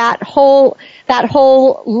fulfill that whole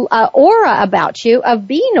aura about you of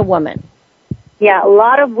being a woman. Yeah, a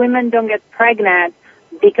lot of women don't get pregnant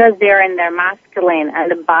because they're in their masculine,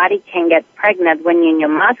 and the body can get pregnant when you're in your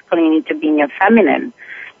masculine, you need to be in your feminine.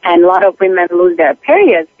 And a lot of women lose their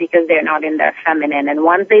periods because they're not in their feminine. And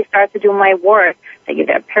once they start to do my work, they get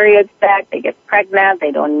their periods back, they get pregnant,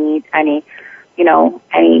 they don't need any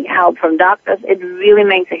help from doctors. It really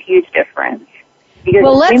makes a huge difference.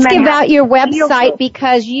 Well, let's give out your website,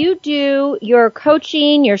 because you do your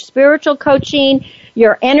coaching, your spiritual coaching,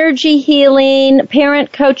 your energy healing,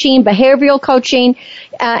 parent coaching, behavioral coaching,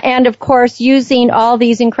 and of course using all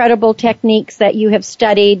these incredible techniques that you have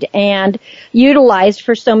studied and utilized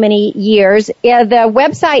for so many years. The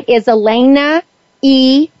website is elenae.com,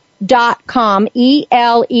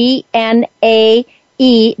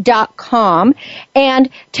 ELENAE.com. And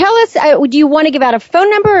tell us, do you want to give out a phone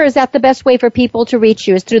number, or is that the best way for people to reach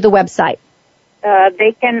you, is through the website?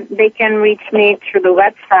 They can reach me through the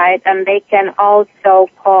website, and they can also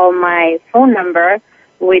call my phone number,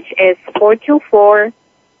 which is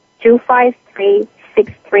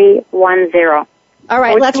 424-253-6310. All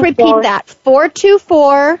right, let's repeat that.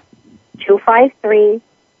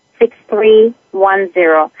 424-253-6310.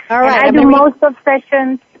 All right. And I do most of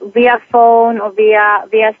sessions via phone or via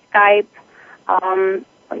Skype.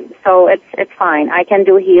 So it's fine. I can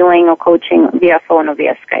do healing or coaching via phone or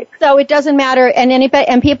via Skype. So it doesn't matter,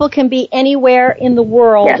 and people can be anywhere in the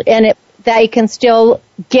world, and they can still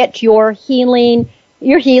get your healing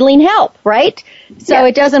help, right? So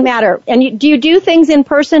it doesn't matter. And do you do things in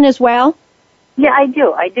person as well? Yeah, I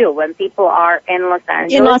do. When people are in Los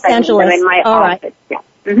Angeles. In Los Angeles. I'm in my office. Right. Yeah.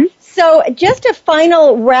 Mm-hmm. So just a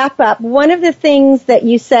final wrap up. One of the things that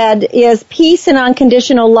you said is peace and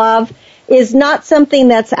unconditional love is not something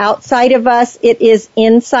that's outside of us. It is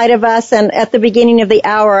inside of us. And at the beginning of the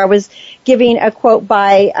hour, I was giving a quote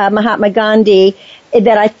by Mahatma Gandhi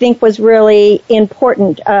that I think was really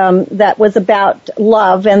important, that was about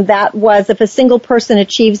love. And that was, if a single person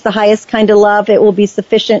achieves the highest kind of love, it will be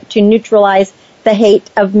sufficient to neutralize the hate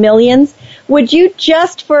of millions. Would you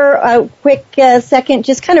just for a quick second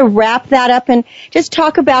just kind of wrap that up and just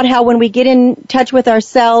talk about how when we get in touch with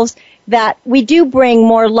ourselves, that we do bring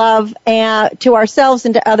more love to ourselves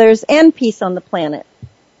and to others and peace on the planet?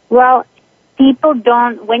 Well, people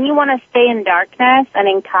don't, when you want to stay in darkness and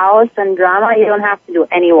in chaos and drama, you don't have to do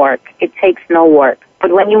any work. It takes no work.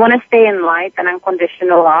 But when you want to stay in light and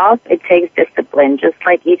unconditional love, it takes discipline, just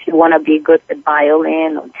like if you want to be good at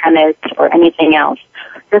violin or tennis or anything else.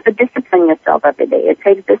 You have to discipline yourself every day. It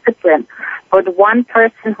takes discipline. But one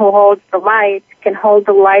person who holds the light can hold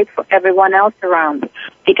the light for everyone else around.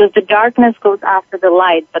 Because the darkness goes after the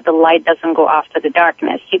light, but the light doesn't go after the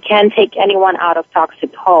darkness. You can't take anyone out of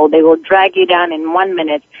toxic hole. They will drag you down in 1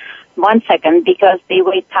 minute, 1 second, because they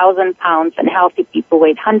weigh 1,000 pounds and healthy people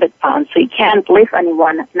weigh 100 pounds. So you can't lift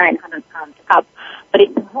anyone 900 pounds up. But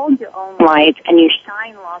if you hold your own light and you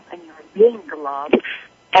shine love and you're being the love,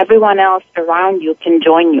 everyone else around you can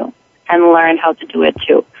join you and learn how to do it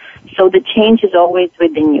too. So the change is always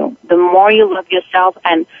within you. The more you love yourself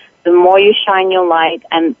and the more you shine your light,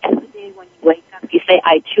 and every day when you wake up, you say,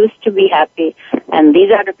 I choose to be happy, and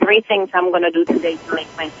these are the 3 things I'm going to do today to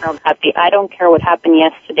make myself happy. I don't care what happened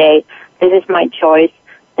yesterday. This is my choice.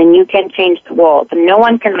 then you can change the world. And no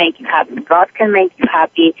one can make you happy. God can make you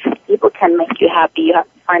happy. People can make you happy. You have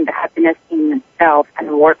to find the happiness in yourself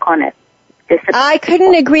and work on it. I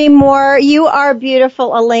couldn't agree more. You are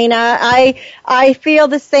beautiful, Elena. I feel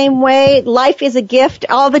the same way. Life is a gift.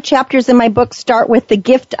 All the chapters in my book start with the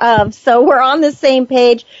gift of, so we're on the same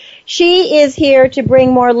page. She is here to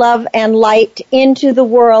bring more love and light into the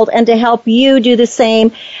world and to help you do the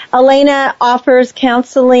same. Elena offers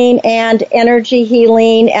counseling and energy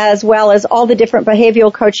healing as well as all the different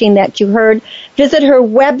behavioral coaching that you heard. Visit her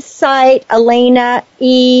website,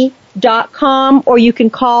 ElenaE.com, or you can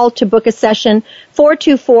call to book a session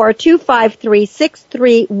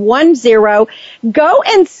 424-253-6310. Go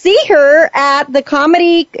and see her at the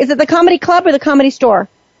comedy, is it the Comedy Club or the Comedy Store?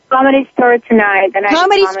 Comedy Store tonight.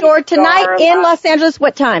 Comedy Store tonight in Los Angeles.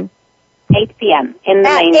 What time? 8 p.m. in the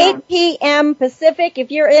At main 8 p.m. Pacific.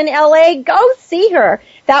 If you're in LA, go see her.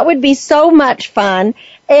 That would be so much fun.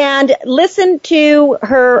 And listen to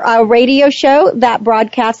her radio show that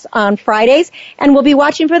broadcasts on Fridays, and we'll be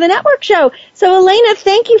watching for the network show. So, Elena,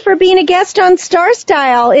 thank you for being a guest on Star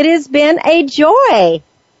Style. It has been a joy.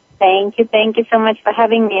 Thank you so much for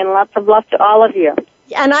having me, and lots of love to all of you.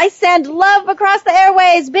 And I send love across the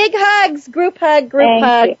airways. Big hugs. Group hug.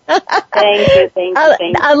 Thank you.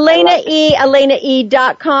 Elena E,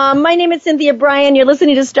 ElenaE.com. My name is Cynthia Brian. You're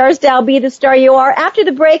listening to Star Style, Be the Star You Are. After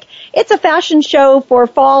the break, it's a fashion show for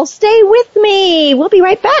fall. Stay with me. We'll be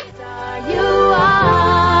right back. You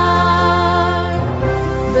are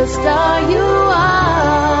the star you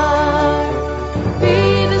are.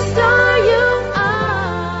 Be the star you are.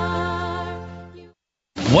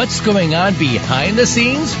 What's going on behind the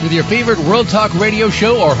scenes with your favorite World Talk Radio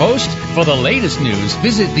show or host? For the latest news,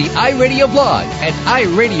 visit the iRadio blog at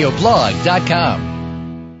iradioblog.com.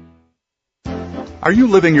 Are you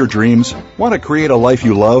living your dreams? Want to create a life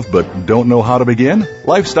you love but don't know how to begin?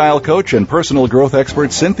 Lifestyle coach and personal growth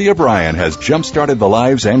expert Cynthia Brian has jump-started the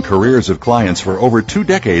lives and careers of clients for over 2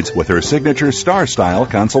 decades with her signature Star Style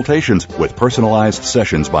consultations with personalized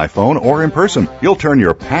sessions by phone or in person. You'll turn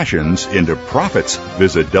your passions into profits.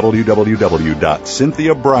 Visit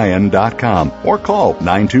www.cynthiabrian.com or call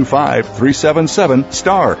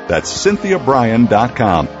 925-377-STAR. That's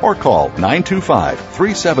cynthiabrian.com or call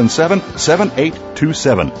 925-377-7827.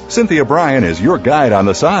 Cynthia Brian is your guide on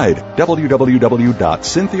the side.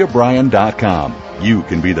 www.cynthiabrian.com. You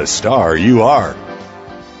can be the star you are.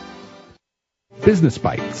 Business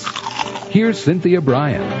Bites. Here's Cynthia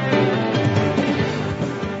Brian.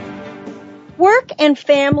 Work and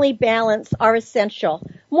family balance are essential.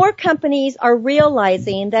 More companies are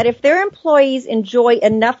realizing that if their employees enjoy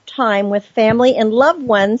enough time with family and loved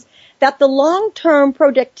ones, that the long-term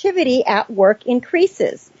productivity at work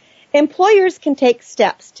increases. Employers can take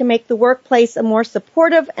steps to make the workplace a more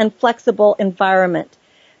supportive and flexible environment.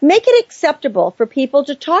 Make it acceptable for people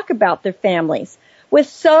to talk about their families. With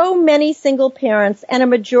so many single parents and a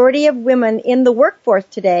majority of women in the workforce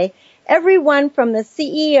today, everyone from the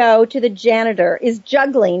CEO to the janitor is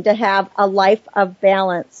juggling to have a life of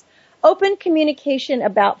balance. Open communication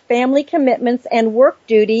about family commitments and work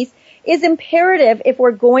duties is imperative if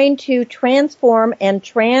we're going to transform and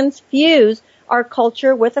transfuse our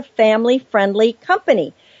culture with a family-friendly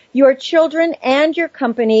company. Your children and your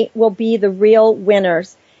company will be the real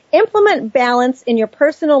winners. Implement balance in your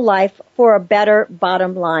personal life for a better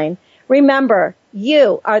bottom line. Remember,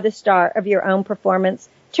 you are the star of your own performance.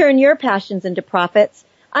 Turn your passions into profits.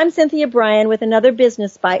 I'm Cynthia Brian with another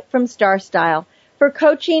business bite from Star Style. For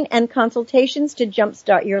coaching and consultations to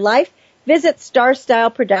jumpstart your life, visit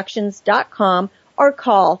starstyleproductions.com or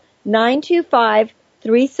call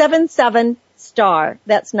 925-377-STAR.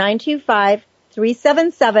 That's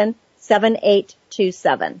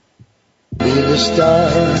 925-377-7827. Be the star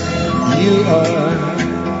you are.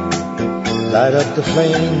 Light up the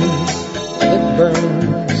flame that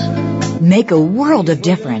burns. Make a world of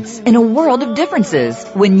difference in a world of differences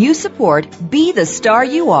when you support Be the Star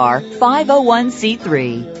You Are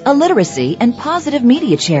 501c3, a literacy and positive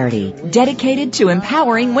media charity dedicated to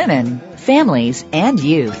empowering women, families, and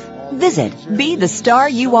youth. Visit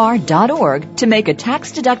BeTheStarYouAre.org to make a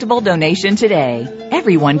tax-deductible donation today.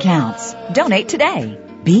 Everyone counts. Donate today.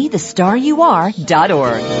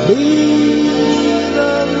 BeTheStarYouAre.org. Be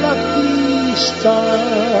the lucky star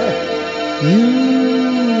you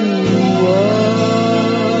are.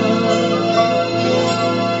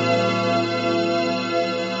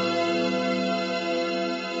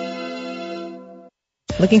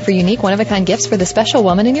 Looking for unique, one-of-a-kind gifts for the special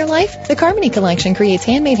woman in your life? The Carmony Collection creates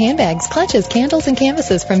handmade handbags, clutches, candles, and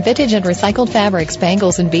canvases from vintage and recycled fabrics,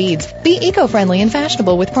 bangles, and beads. Be eco-friendly and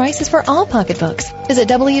fashionable with prices for all pocketbooks. Visit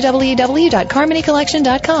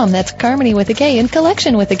www.carmonycollection.com. That's Carmony with a K and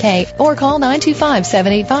Collection with a K. Or call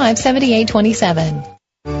 925-785-7827.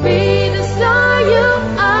 Be the star you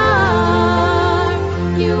are.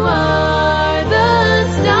 You are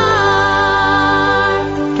the star.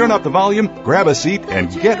 Turn up the volume, grab a seat, and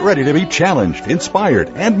get ready to be challenged, inspired,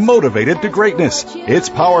 and motivated to greatness. It's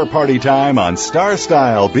Power Party time on Star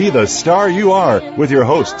Style, Be the Star You Are, with your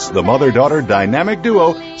hosts, the mother-daughter dynamic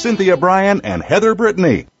duo, Cynthia Brian and Heather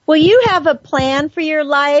Brittany. Well, you have a plan for your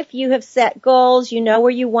life. You have set goals. You know where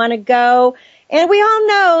you want to go. And we all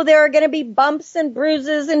know there are going to be bumps and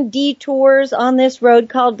bruises and detours on this road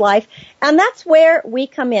called life. And that's where we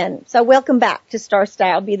come in. So welcome back to Star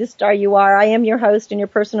Style, Be the Star You Are. I am your host and your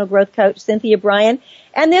personal growth coach, Cynthia Brian.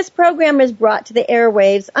 And this program is brought to the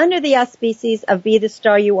airwaves under the auspices of Be the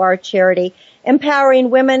Star You Are charity, empowering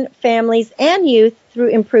women, families, and youth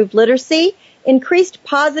through improved literacy, increased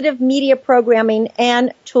positive media programming,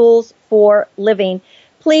 and tools for living.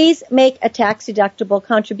 Please make a tax-deductible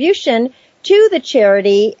contribution to the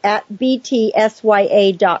charity at btsya.com.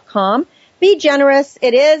 Be generous.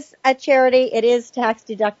 It is a charity. It is tax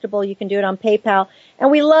deductible. You can do it on PayPal. And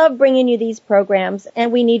we love bringing you these programs,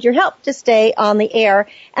 and we need your help to stay on the air.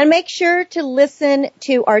 And make sure to listen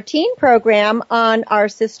to our teen program on our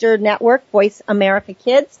sister network, Voice America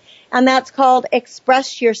Kids. And that's called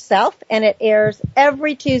Express Yourself, and it airs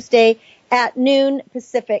every Tuesday at noon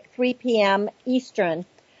Pacific, 3 p.m. Eastern.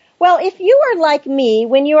 Well, if you are like me,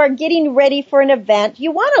 when you are getting ready for an event,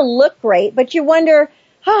 you want to look great, but you wonder,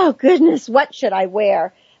 oh goodness, what should I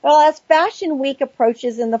wear? Well, as Fashion Week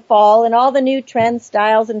approaches in the fall and all the new trends,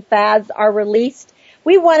 styles, and fads are released,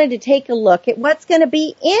 we wanted to take a look at what's going to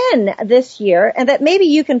be in this year, and that maybe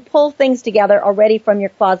you can pull things together already from your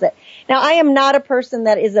closet. Now, I am not a person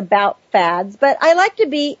that is about fads, but I like to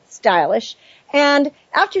be stylish. And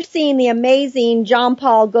after seeing the amazing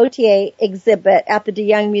Jean-Paul Gaultier exhibit at the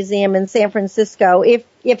DeYoung Museum in San Francisco, if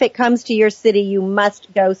it comes to your city, you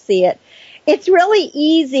must go see it. It's really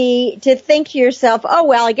easy to think to yourself, oh,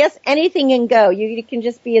 well, I guess anything can go. You can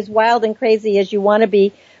just be as wild and crazy as you want to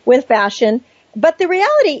be with fashion. But the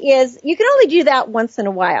reality is you can only do that once in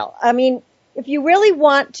a while. I mean, if you really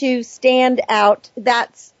want to stand out,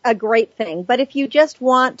 that's a great thing. But if you just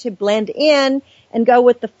want to blend in and go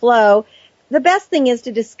with the flow, the best thing is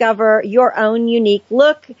to discover your own unique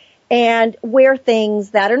look and wear things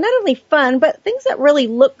that are not only fun, but things that really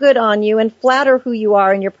look good on you and flatter who you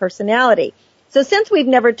are and your personality. So since we've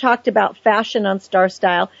never talked about fashion on Star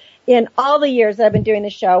Style in all the years that I've been doing the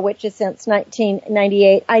show, which is since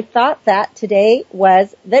 1998, I thought that today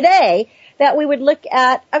was the day that we would look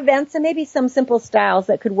at events and maybe some simple styles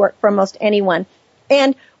that could work for almost anyone.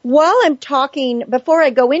 And while I'm talking, before I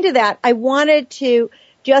go into that, I wanted to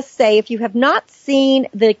just say, if you have not seen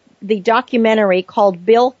the documentary called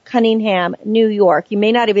Bill Cunningham, New York, you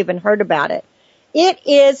may not have even heard about it. It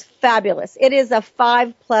is fabulous. It is a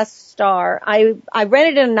 5+ star. I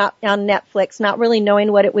rented it on Netflix, not really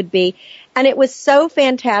knowing what it would be. And it was so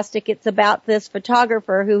fantastic. It's about this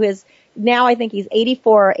photographer who is now, I think he's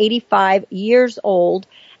 84 or 85 years old.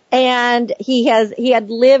 And he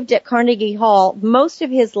had lived at Carnegie Hall most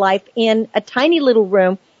of his life in a tiny little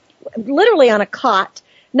room, literally on a cot.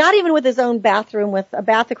 Not even with his own bathroom, with a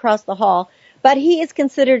bath across the hall, but he is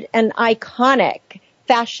considered an iconic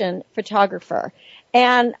fashion photographer.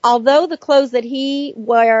 And although the clothes that he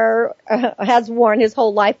has worn his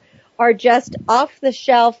whole life are just off the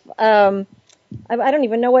shelf, I don't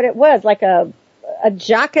even know what it was, like a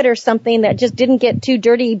jacket or something that just didn't get too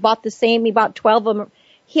dirty. He bought 12 of them.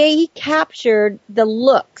 He captured the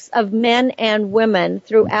looks of men and women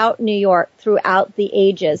throughout New York, throughout the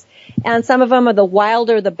ages. And some of them are the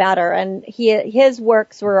wilder, the better. And his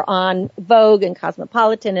works were on Vogue and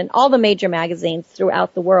Cosmopolitan and all the major magazines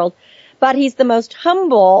throughout the world. But he's the most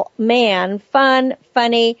humble man, fun,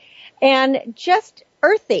 funny, and just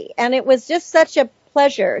earthy. And it was just such a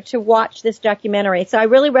pleasure to watch this documentary. So I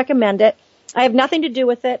really recommend it. I have nothing to do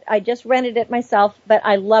with it. I just rented it myself, but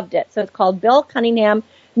I loved it. So it's called Bill Cunningham,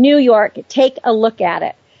 New York. Take a look at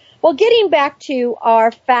it. Well, getting back to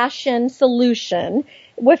our fashion solution,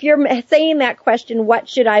 if you're saying that question, what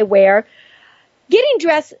should I wear? Getting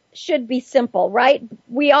dressed should be simple, right?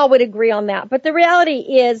 We all would agree on that. But the reality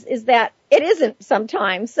is that it isn't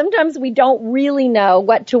sometimes. Sometimes we don't really know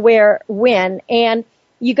what to wear when. And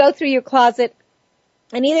you go through your closet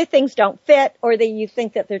and either things don't fit or you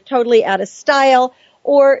think that they're totally out of style,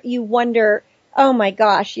 or you wonder, oh my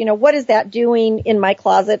gosh, what is that doing in my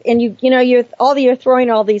closet? And you're throwing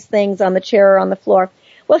all these things on the chair or on the floor.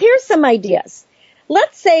 Well, here's some ideas.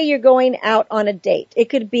 Let's say you're going out on a date. It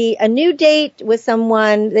could be a new date with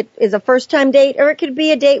someone that is a first-time date, or it could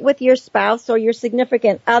be a date with your spouse or your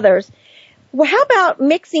significant others. Well, how about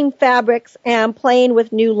mixing fabrics and playing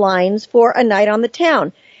with new lines for a night on the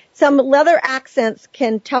town? Some leather accents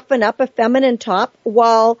can toughen up a feminine top,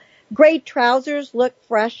 while gray trousers look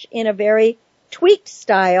fresh in a very tweaked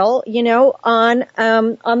style, on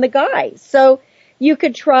the guy. So you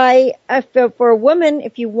could try, for a woman,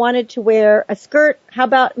 if you wanted to wear a skirt, how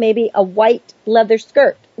about maybe a white leather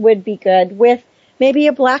skirt would be good with maybe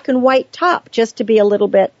a black and white top, just to be a little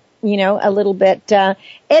bit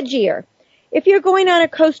edgier. If you're going on a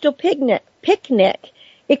coastal picnic,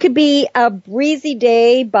 it could be a breezy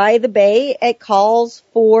day by the bay. It calls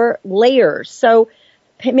for layers. So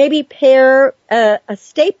maybe pair a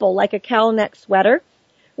staple like a cowl neck sweater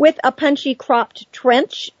with a punchy cropped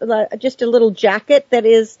trench, just a little jacket that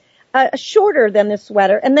is shorter than the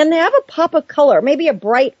sweater, and then have a pop of color, maybe a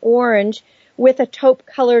bright orange with a taupe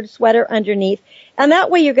colored sweater underneath. And that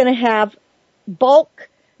way you're going to have bulk.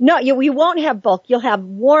 No, you won't have bulk. You'll have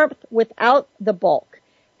warmth without the bulk.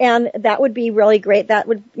 And that would be really great. That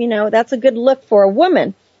would, that's a good look for a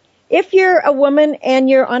woman. If you're a woman and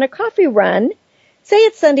you're on a coffee run, say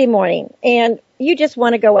it's Sunday morning and you just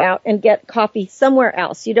want to go out and get coffee somewhere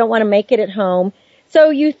else. You don't want to make it at home. So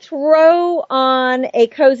you throw on a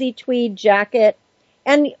cozy tweed jacket,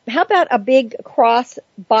 and how about a big cross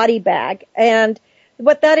body bag? And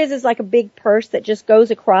what that is like a big purse that just goes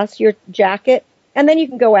across your jacket. And then you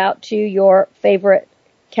can go out to your favorite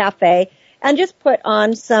cafe and just put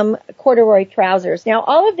on some corduroy trousers. Now,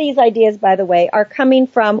 all of these ideas, by the way, are coming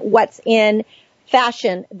from what's in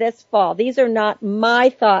fashion this fall. These are not my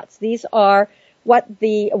thoughts. These are what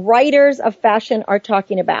the writers of fashion are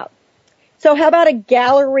talking about. So how about a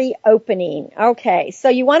gallery opening? Okay, so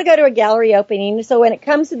you want to go to a gallery opening. So when it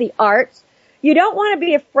comes to the arts, you don't want to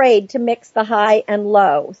be afraid to mix the high and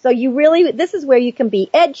low. So this is where you can be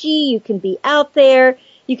edgy, you can be out there,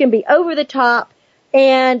 you can be over the top,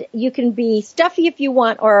 and you can be stuffy if you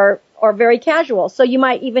want, or very casual. So you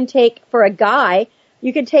might even take, for a guy,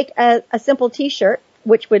 you could take a simple t-shirt,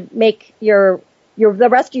 which would make the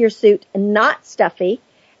rest of your suit not stuffy,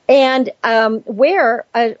 and wear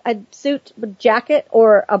a suit jacket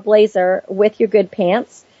or a blazer with your good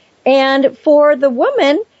pants. And for the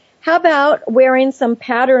woman, how about wearing some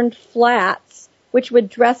patterned flats, which would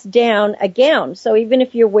dress down a gown? So even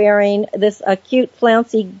if you're wearing a cute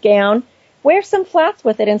flouncy gown, wear some flats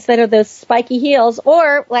with it instead of those spiky heels,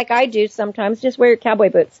 or like I do sometimes, just wear your cowboy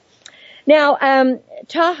boots. Now,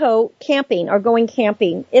 Tahoe camping or going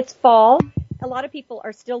camping. It's fall. A lot of people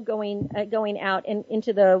are still going out and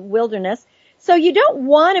into the wilderness. So you don't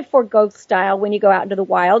want to forego style when you go out into the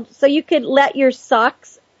wild. So you could let your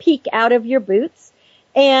socks peek out of your boots,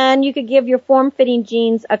 and you could give your form-fitting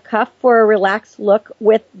jeans a cuff for a relaxed look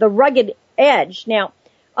with the rugged edge. Now,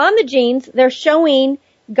 on the jeans, they're showing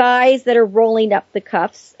guys that are rolling up the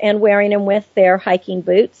cuffs and wearing them with their hiking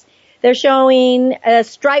boots. They're showing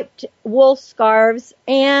striped wool scarves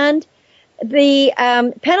and the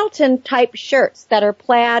Pendleton type shirts that are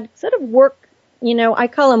plaid, sort of work, I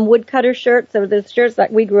call them woodcutter shirts. They're the shirts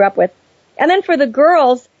that we grew up with. And then for the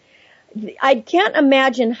girls, I can't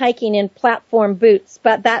imagine hiking in platform boots,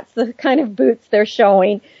 but that's the kind of boots they're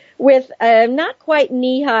showing, with not quite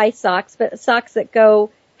knee-high socks, but socks that go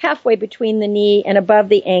halfway between the knee and above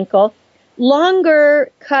the ankle.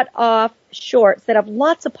 Longer cut-off shorts that have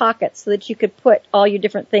lots of pockets so that you could put all your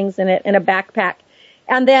different things in it, in a backpack.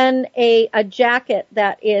 And then a jacket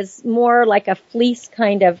that is more like a fleece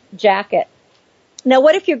kind of jacket. Now,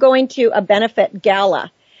 what if you're going to a benefit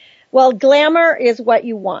gala? Well, glamour is what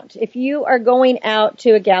you want. If you are going out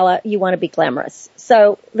to a gala, you want to be glamorous.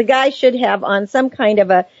 So the guy should have on some kind of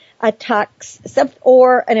a tux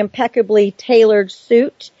or an impeccably tailored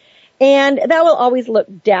suit. And that will always look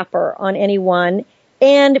dapper on anyone.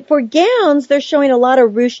 And for gowns, they're showing a lot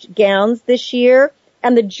of ruched gowns this year.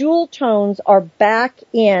 And the jewel tones are back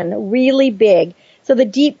in really big. So the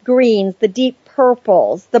deep greens, the deep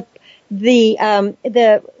purples, the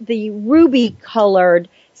ruby colored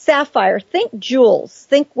sapphire. Think jewels.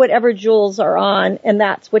 Think whatever jewels are on, and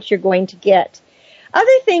that's what you're going to get.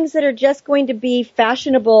 Other things that are just going to be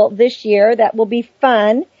fashionable this year that will be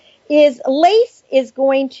fun is lace is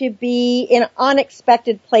going to be in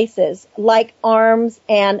unexpected places like arms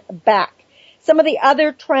and back. Some of the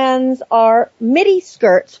other trends are midi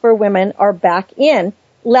skirts for women are back in.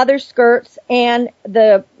 Leather skirts and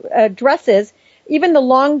the dresses even the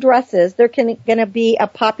long dresses, they're going to be a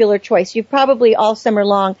popular choice. You've probably all summer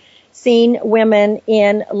long seen women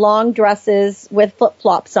in long dresses with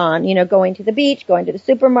flip-flops on, going to the beach, going to the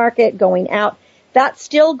supermarket, going out. That's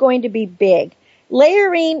still going to be big.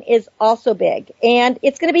 Layering is also big, and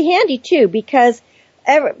it's going to be handy too, because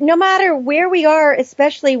no matter where we are,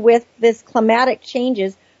 especially with this climatic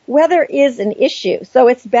changes, weather is an issue. So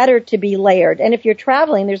it's better to be layered. And if you're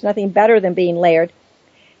traveling, there's nothing better than being layered.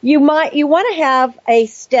 You want to have a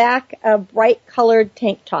stack of bright colored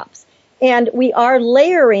tank tops. And we are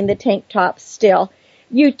layering the tank tops still.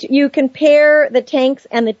 You can pair the tanks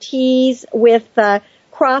and the tees with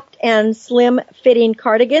cropped and slim fitting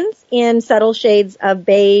cardigans in subtle shades of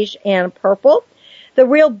beige and purple. The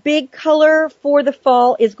real big color for the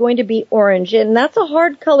fall is going to be orange, and that's a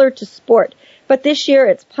hard color to sport. But this year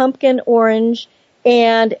it's pumpkin orange,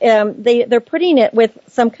 and they're putting it with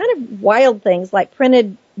some kind of wild things like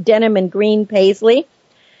printed denim and green paisley.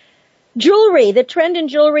 Jewelry. The trend in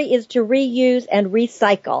jewelry is to reuse and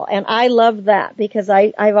recycle, and I love that because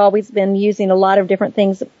I've always been using a lot of different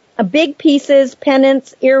things. Big pieces,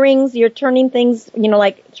 pendants, earrings. You're turning things,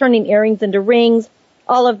 like turning earrings into rings,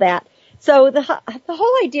 all of that. So the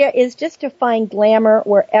whole idea is just to find glamour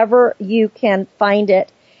wherever you can find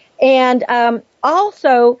it. And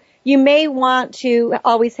also, you may want to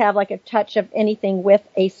always have like a touch of anything with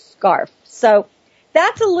a scarf. So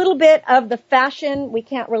that's a little bit of the fashion. We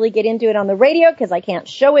can't really get into it on the radio because I can't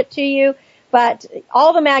show it to you. But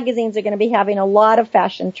all the magazines are going to be having a lot of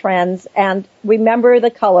fashion trends. And remember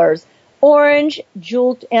the colors. Orange,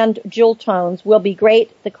 jewel tones will be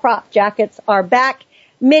great. The crop jackets are back.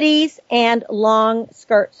 Middies and long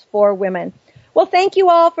skirts for women. Well, thank you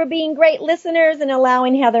all for being great listeners and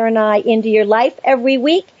allowing Heather and I into your life every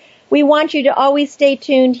week. We want you to always stay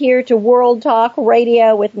tuned here to World Talk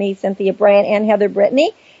Radio with me, Cynthia Brian, and Heather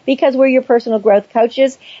Brittany, because we're your personal growth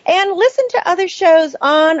coaches. And listen to other shows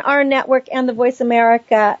on our network and the Voice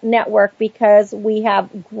America network, because we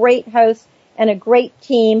have great hosts and a great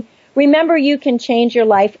team. Remember, you can change your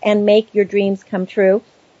life and make your dreams come true.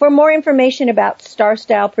 For more information about Star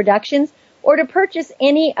Style Productions or to purchase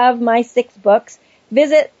any of my 6 books,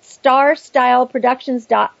 visit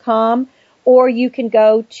starstyleproductions.com, or you can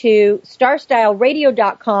go to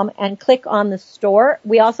starstyleradio.com and click on the store.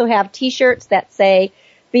 We also have T-shirts that say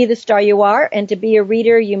 "Be the Star You Are," and to be a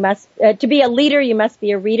leader, you must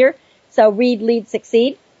be a reader. So read, lead,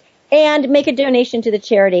 succeed. And make a donation to the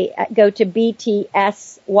charity. Go to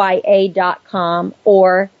btsya.com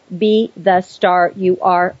or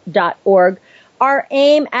bethestarur.org. Our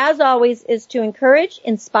aim, as always, is to encourage,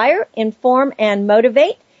 inspire, inform, and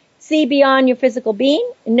motivate. See beyond your physical being,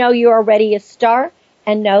 know you are already a star,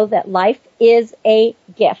 and know that life is a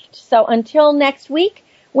gift. So until next week,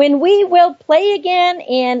 when we will play again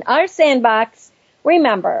in our sandbox,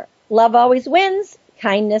 remember, love always wins,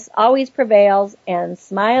 kindness always prevails, and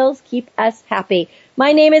smiles keep us happy.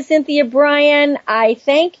 My name is Cynthia Brian. I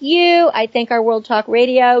thank you. I thank our World Talk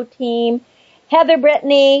Radio team, Heather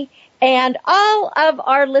Brittany, and all of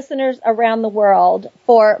our listeners around the world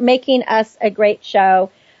for making us a great show.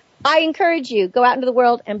 I encourage you, go out into the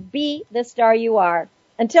world and be the star you are.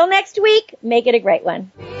 Until next week, make it a great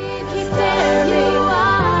one.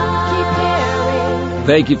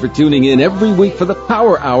 Thank you for tuning in every week for the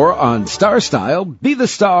Power Hour on Star Style. Be the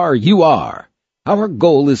star you are. Our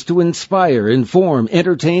goal is to inspire, inform,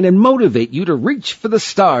 entertain, and motivate you to reach for the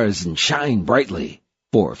stars and shine brightly.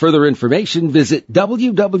 For further information, visit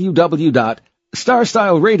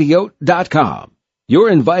www.starstyleradio.com. You're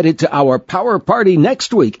invited to our Power Party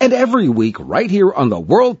next week and every week right here on the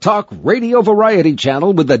World Talk Radio Variety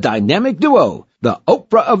Channel with the dynamic duo, the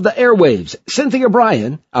Oprah of the airwaves, Cynthia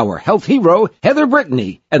Brian, our health hero, Heather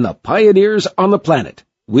Brittany, and the pioneers on the planet.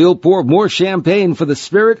 We'll pour more champagne for the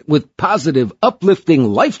spirit with positive,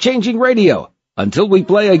 uplifting, life-changing radio. Until we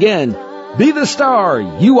play again, be the star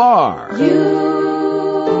you are.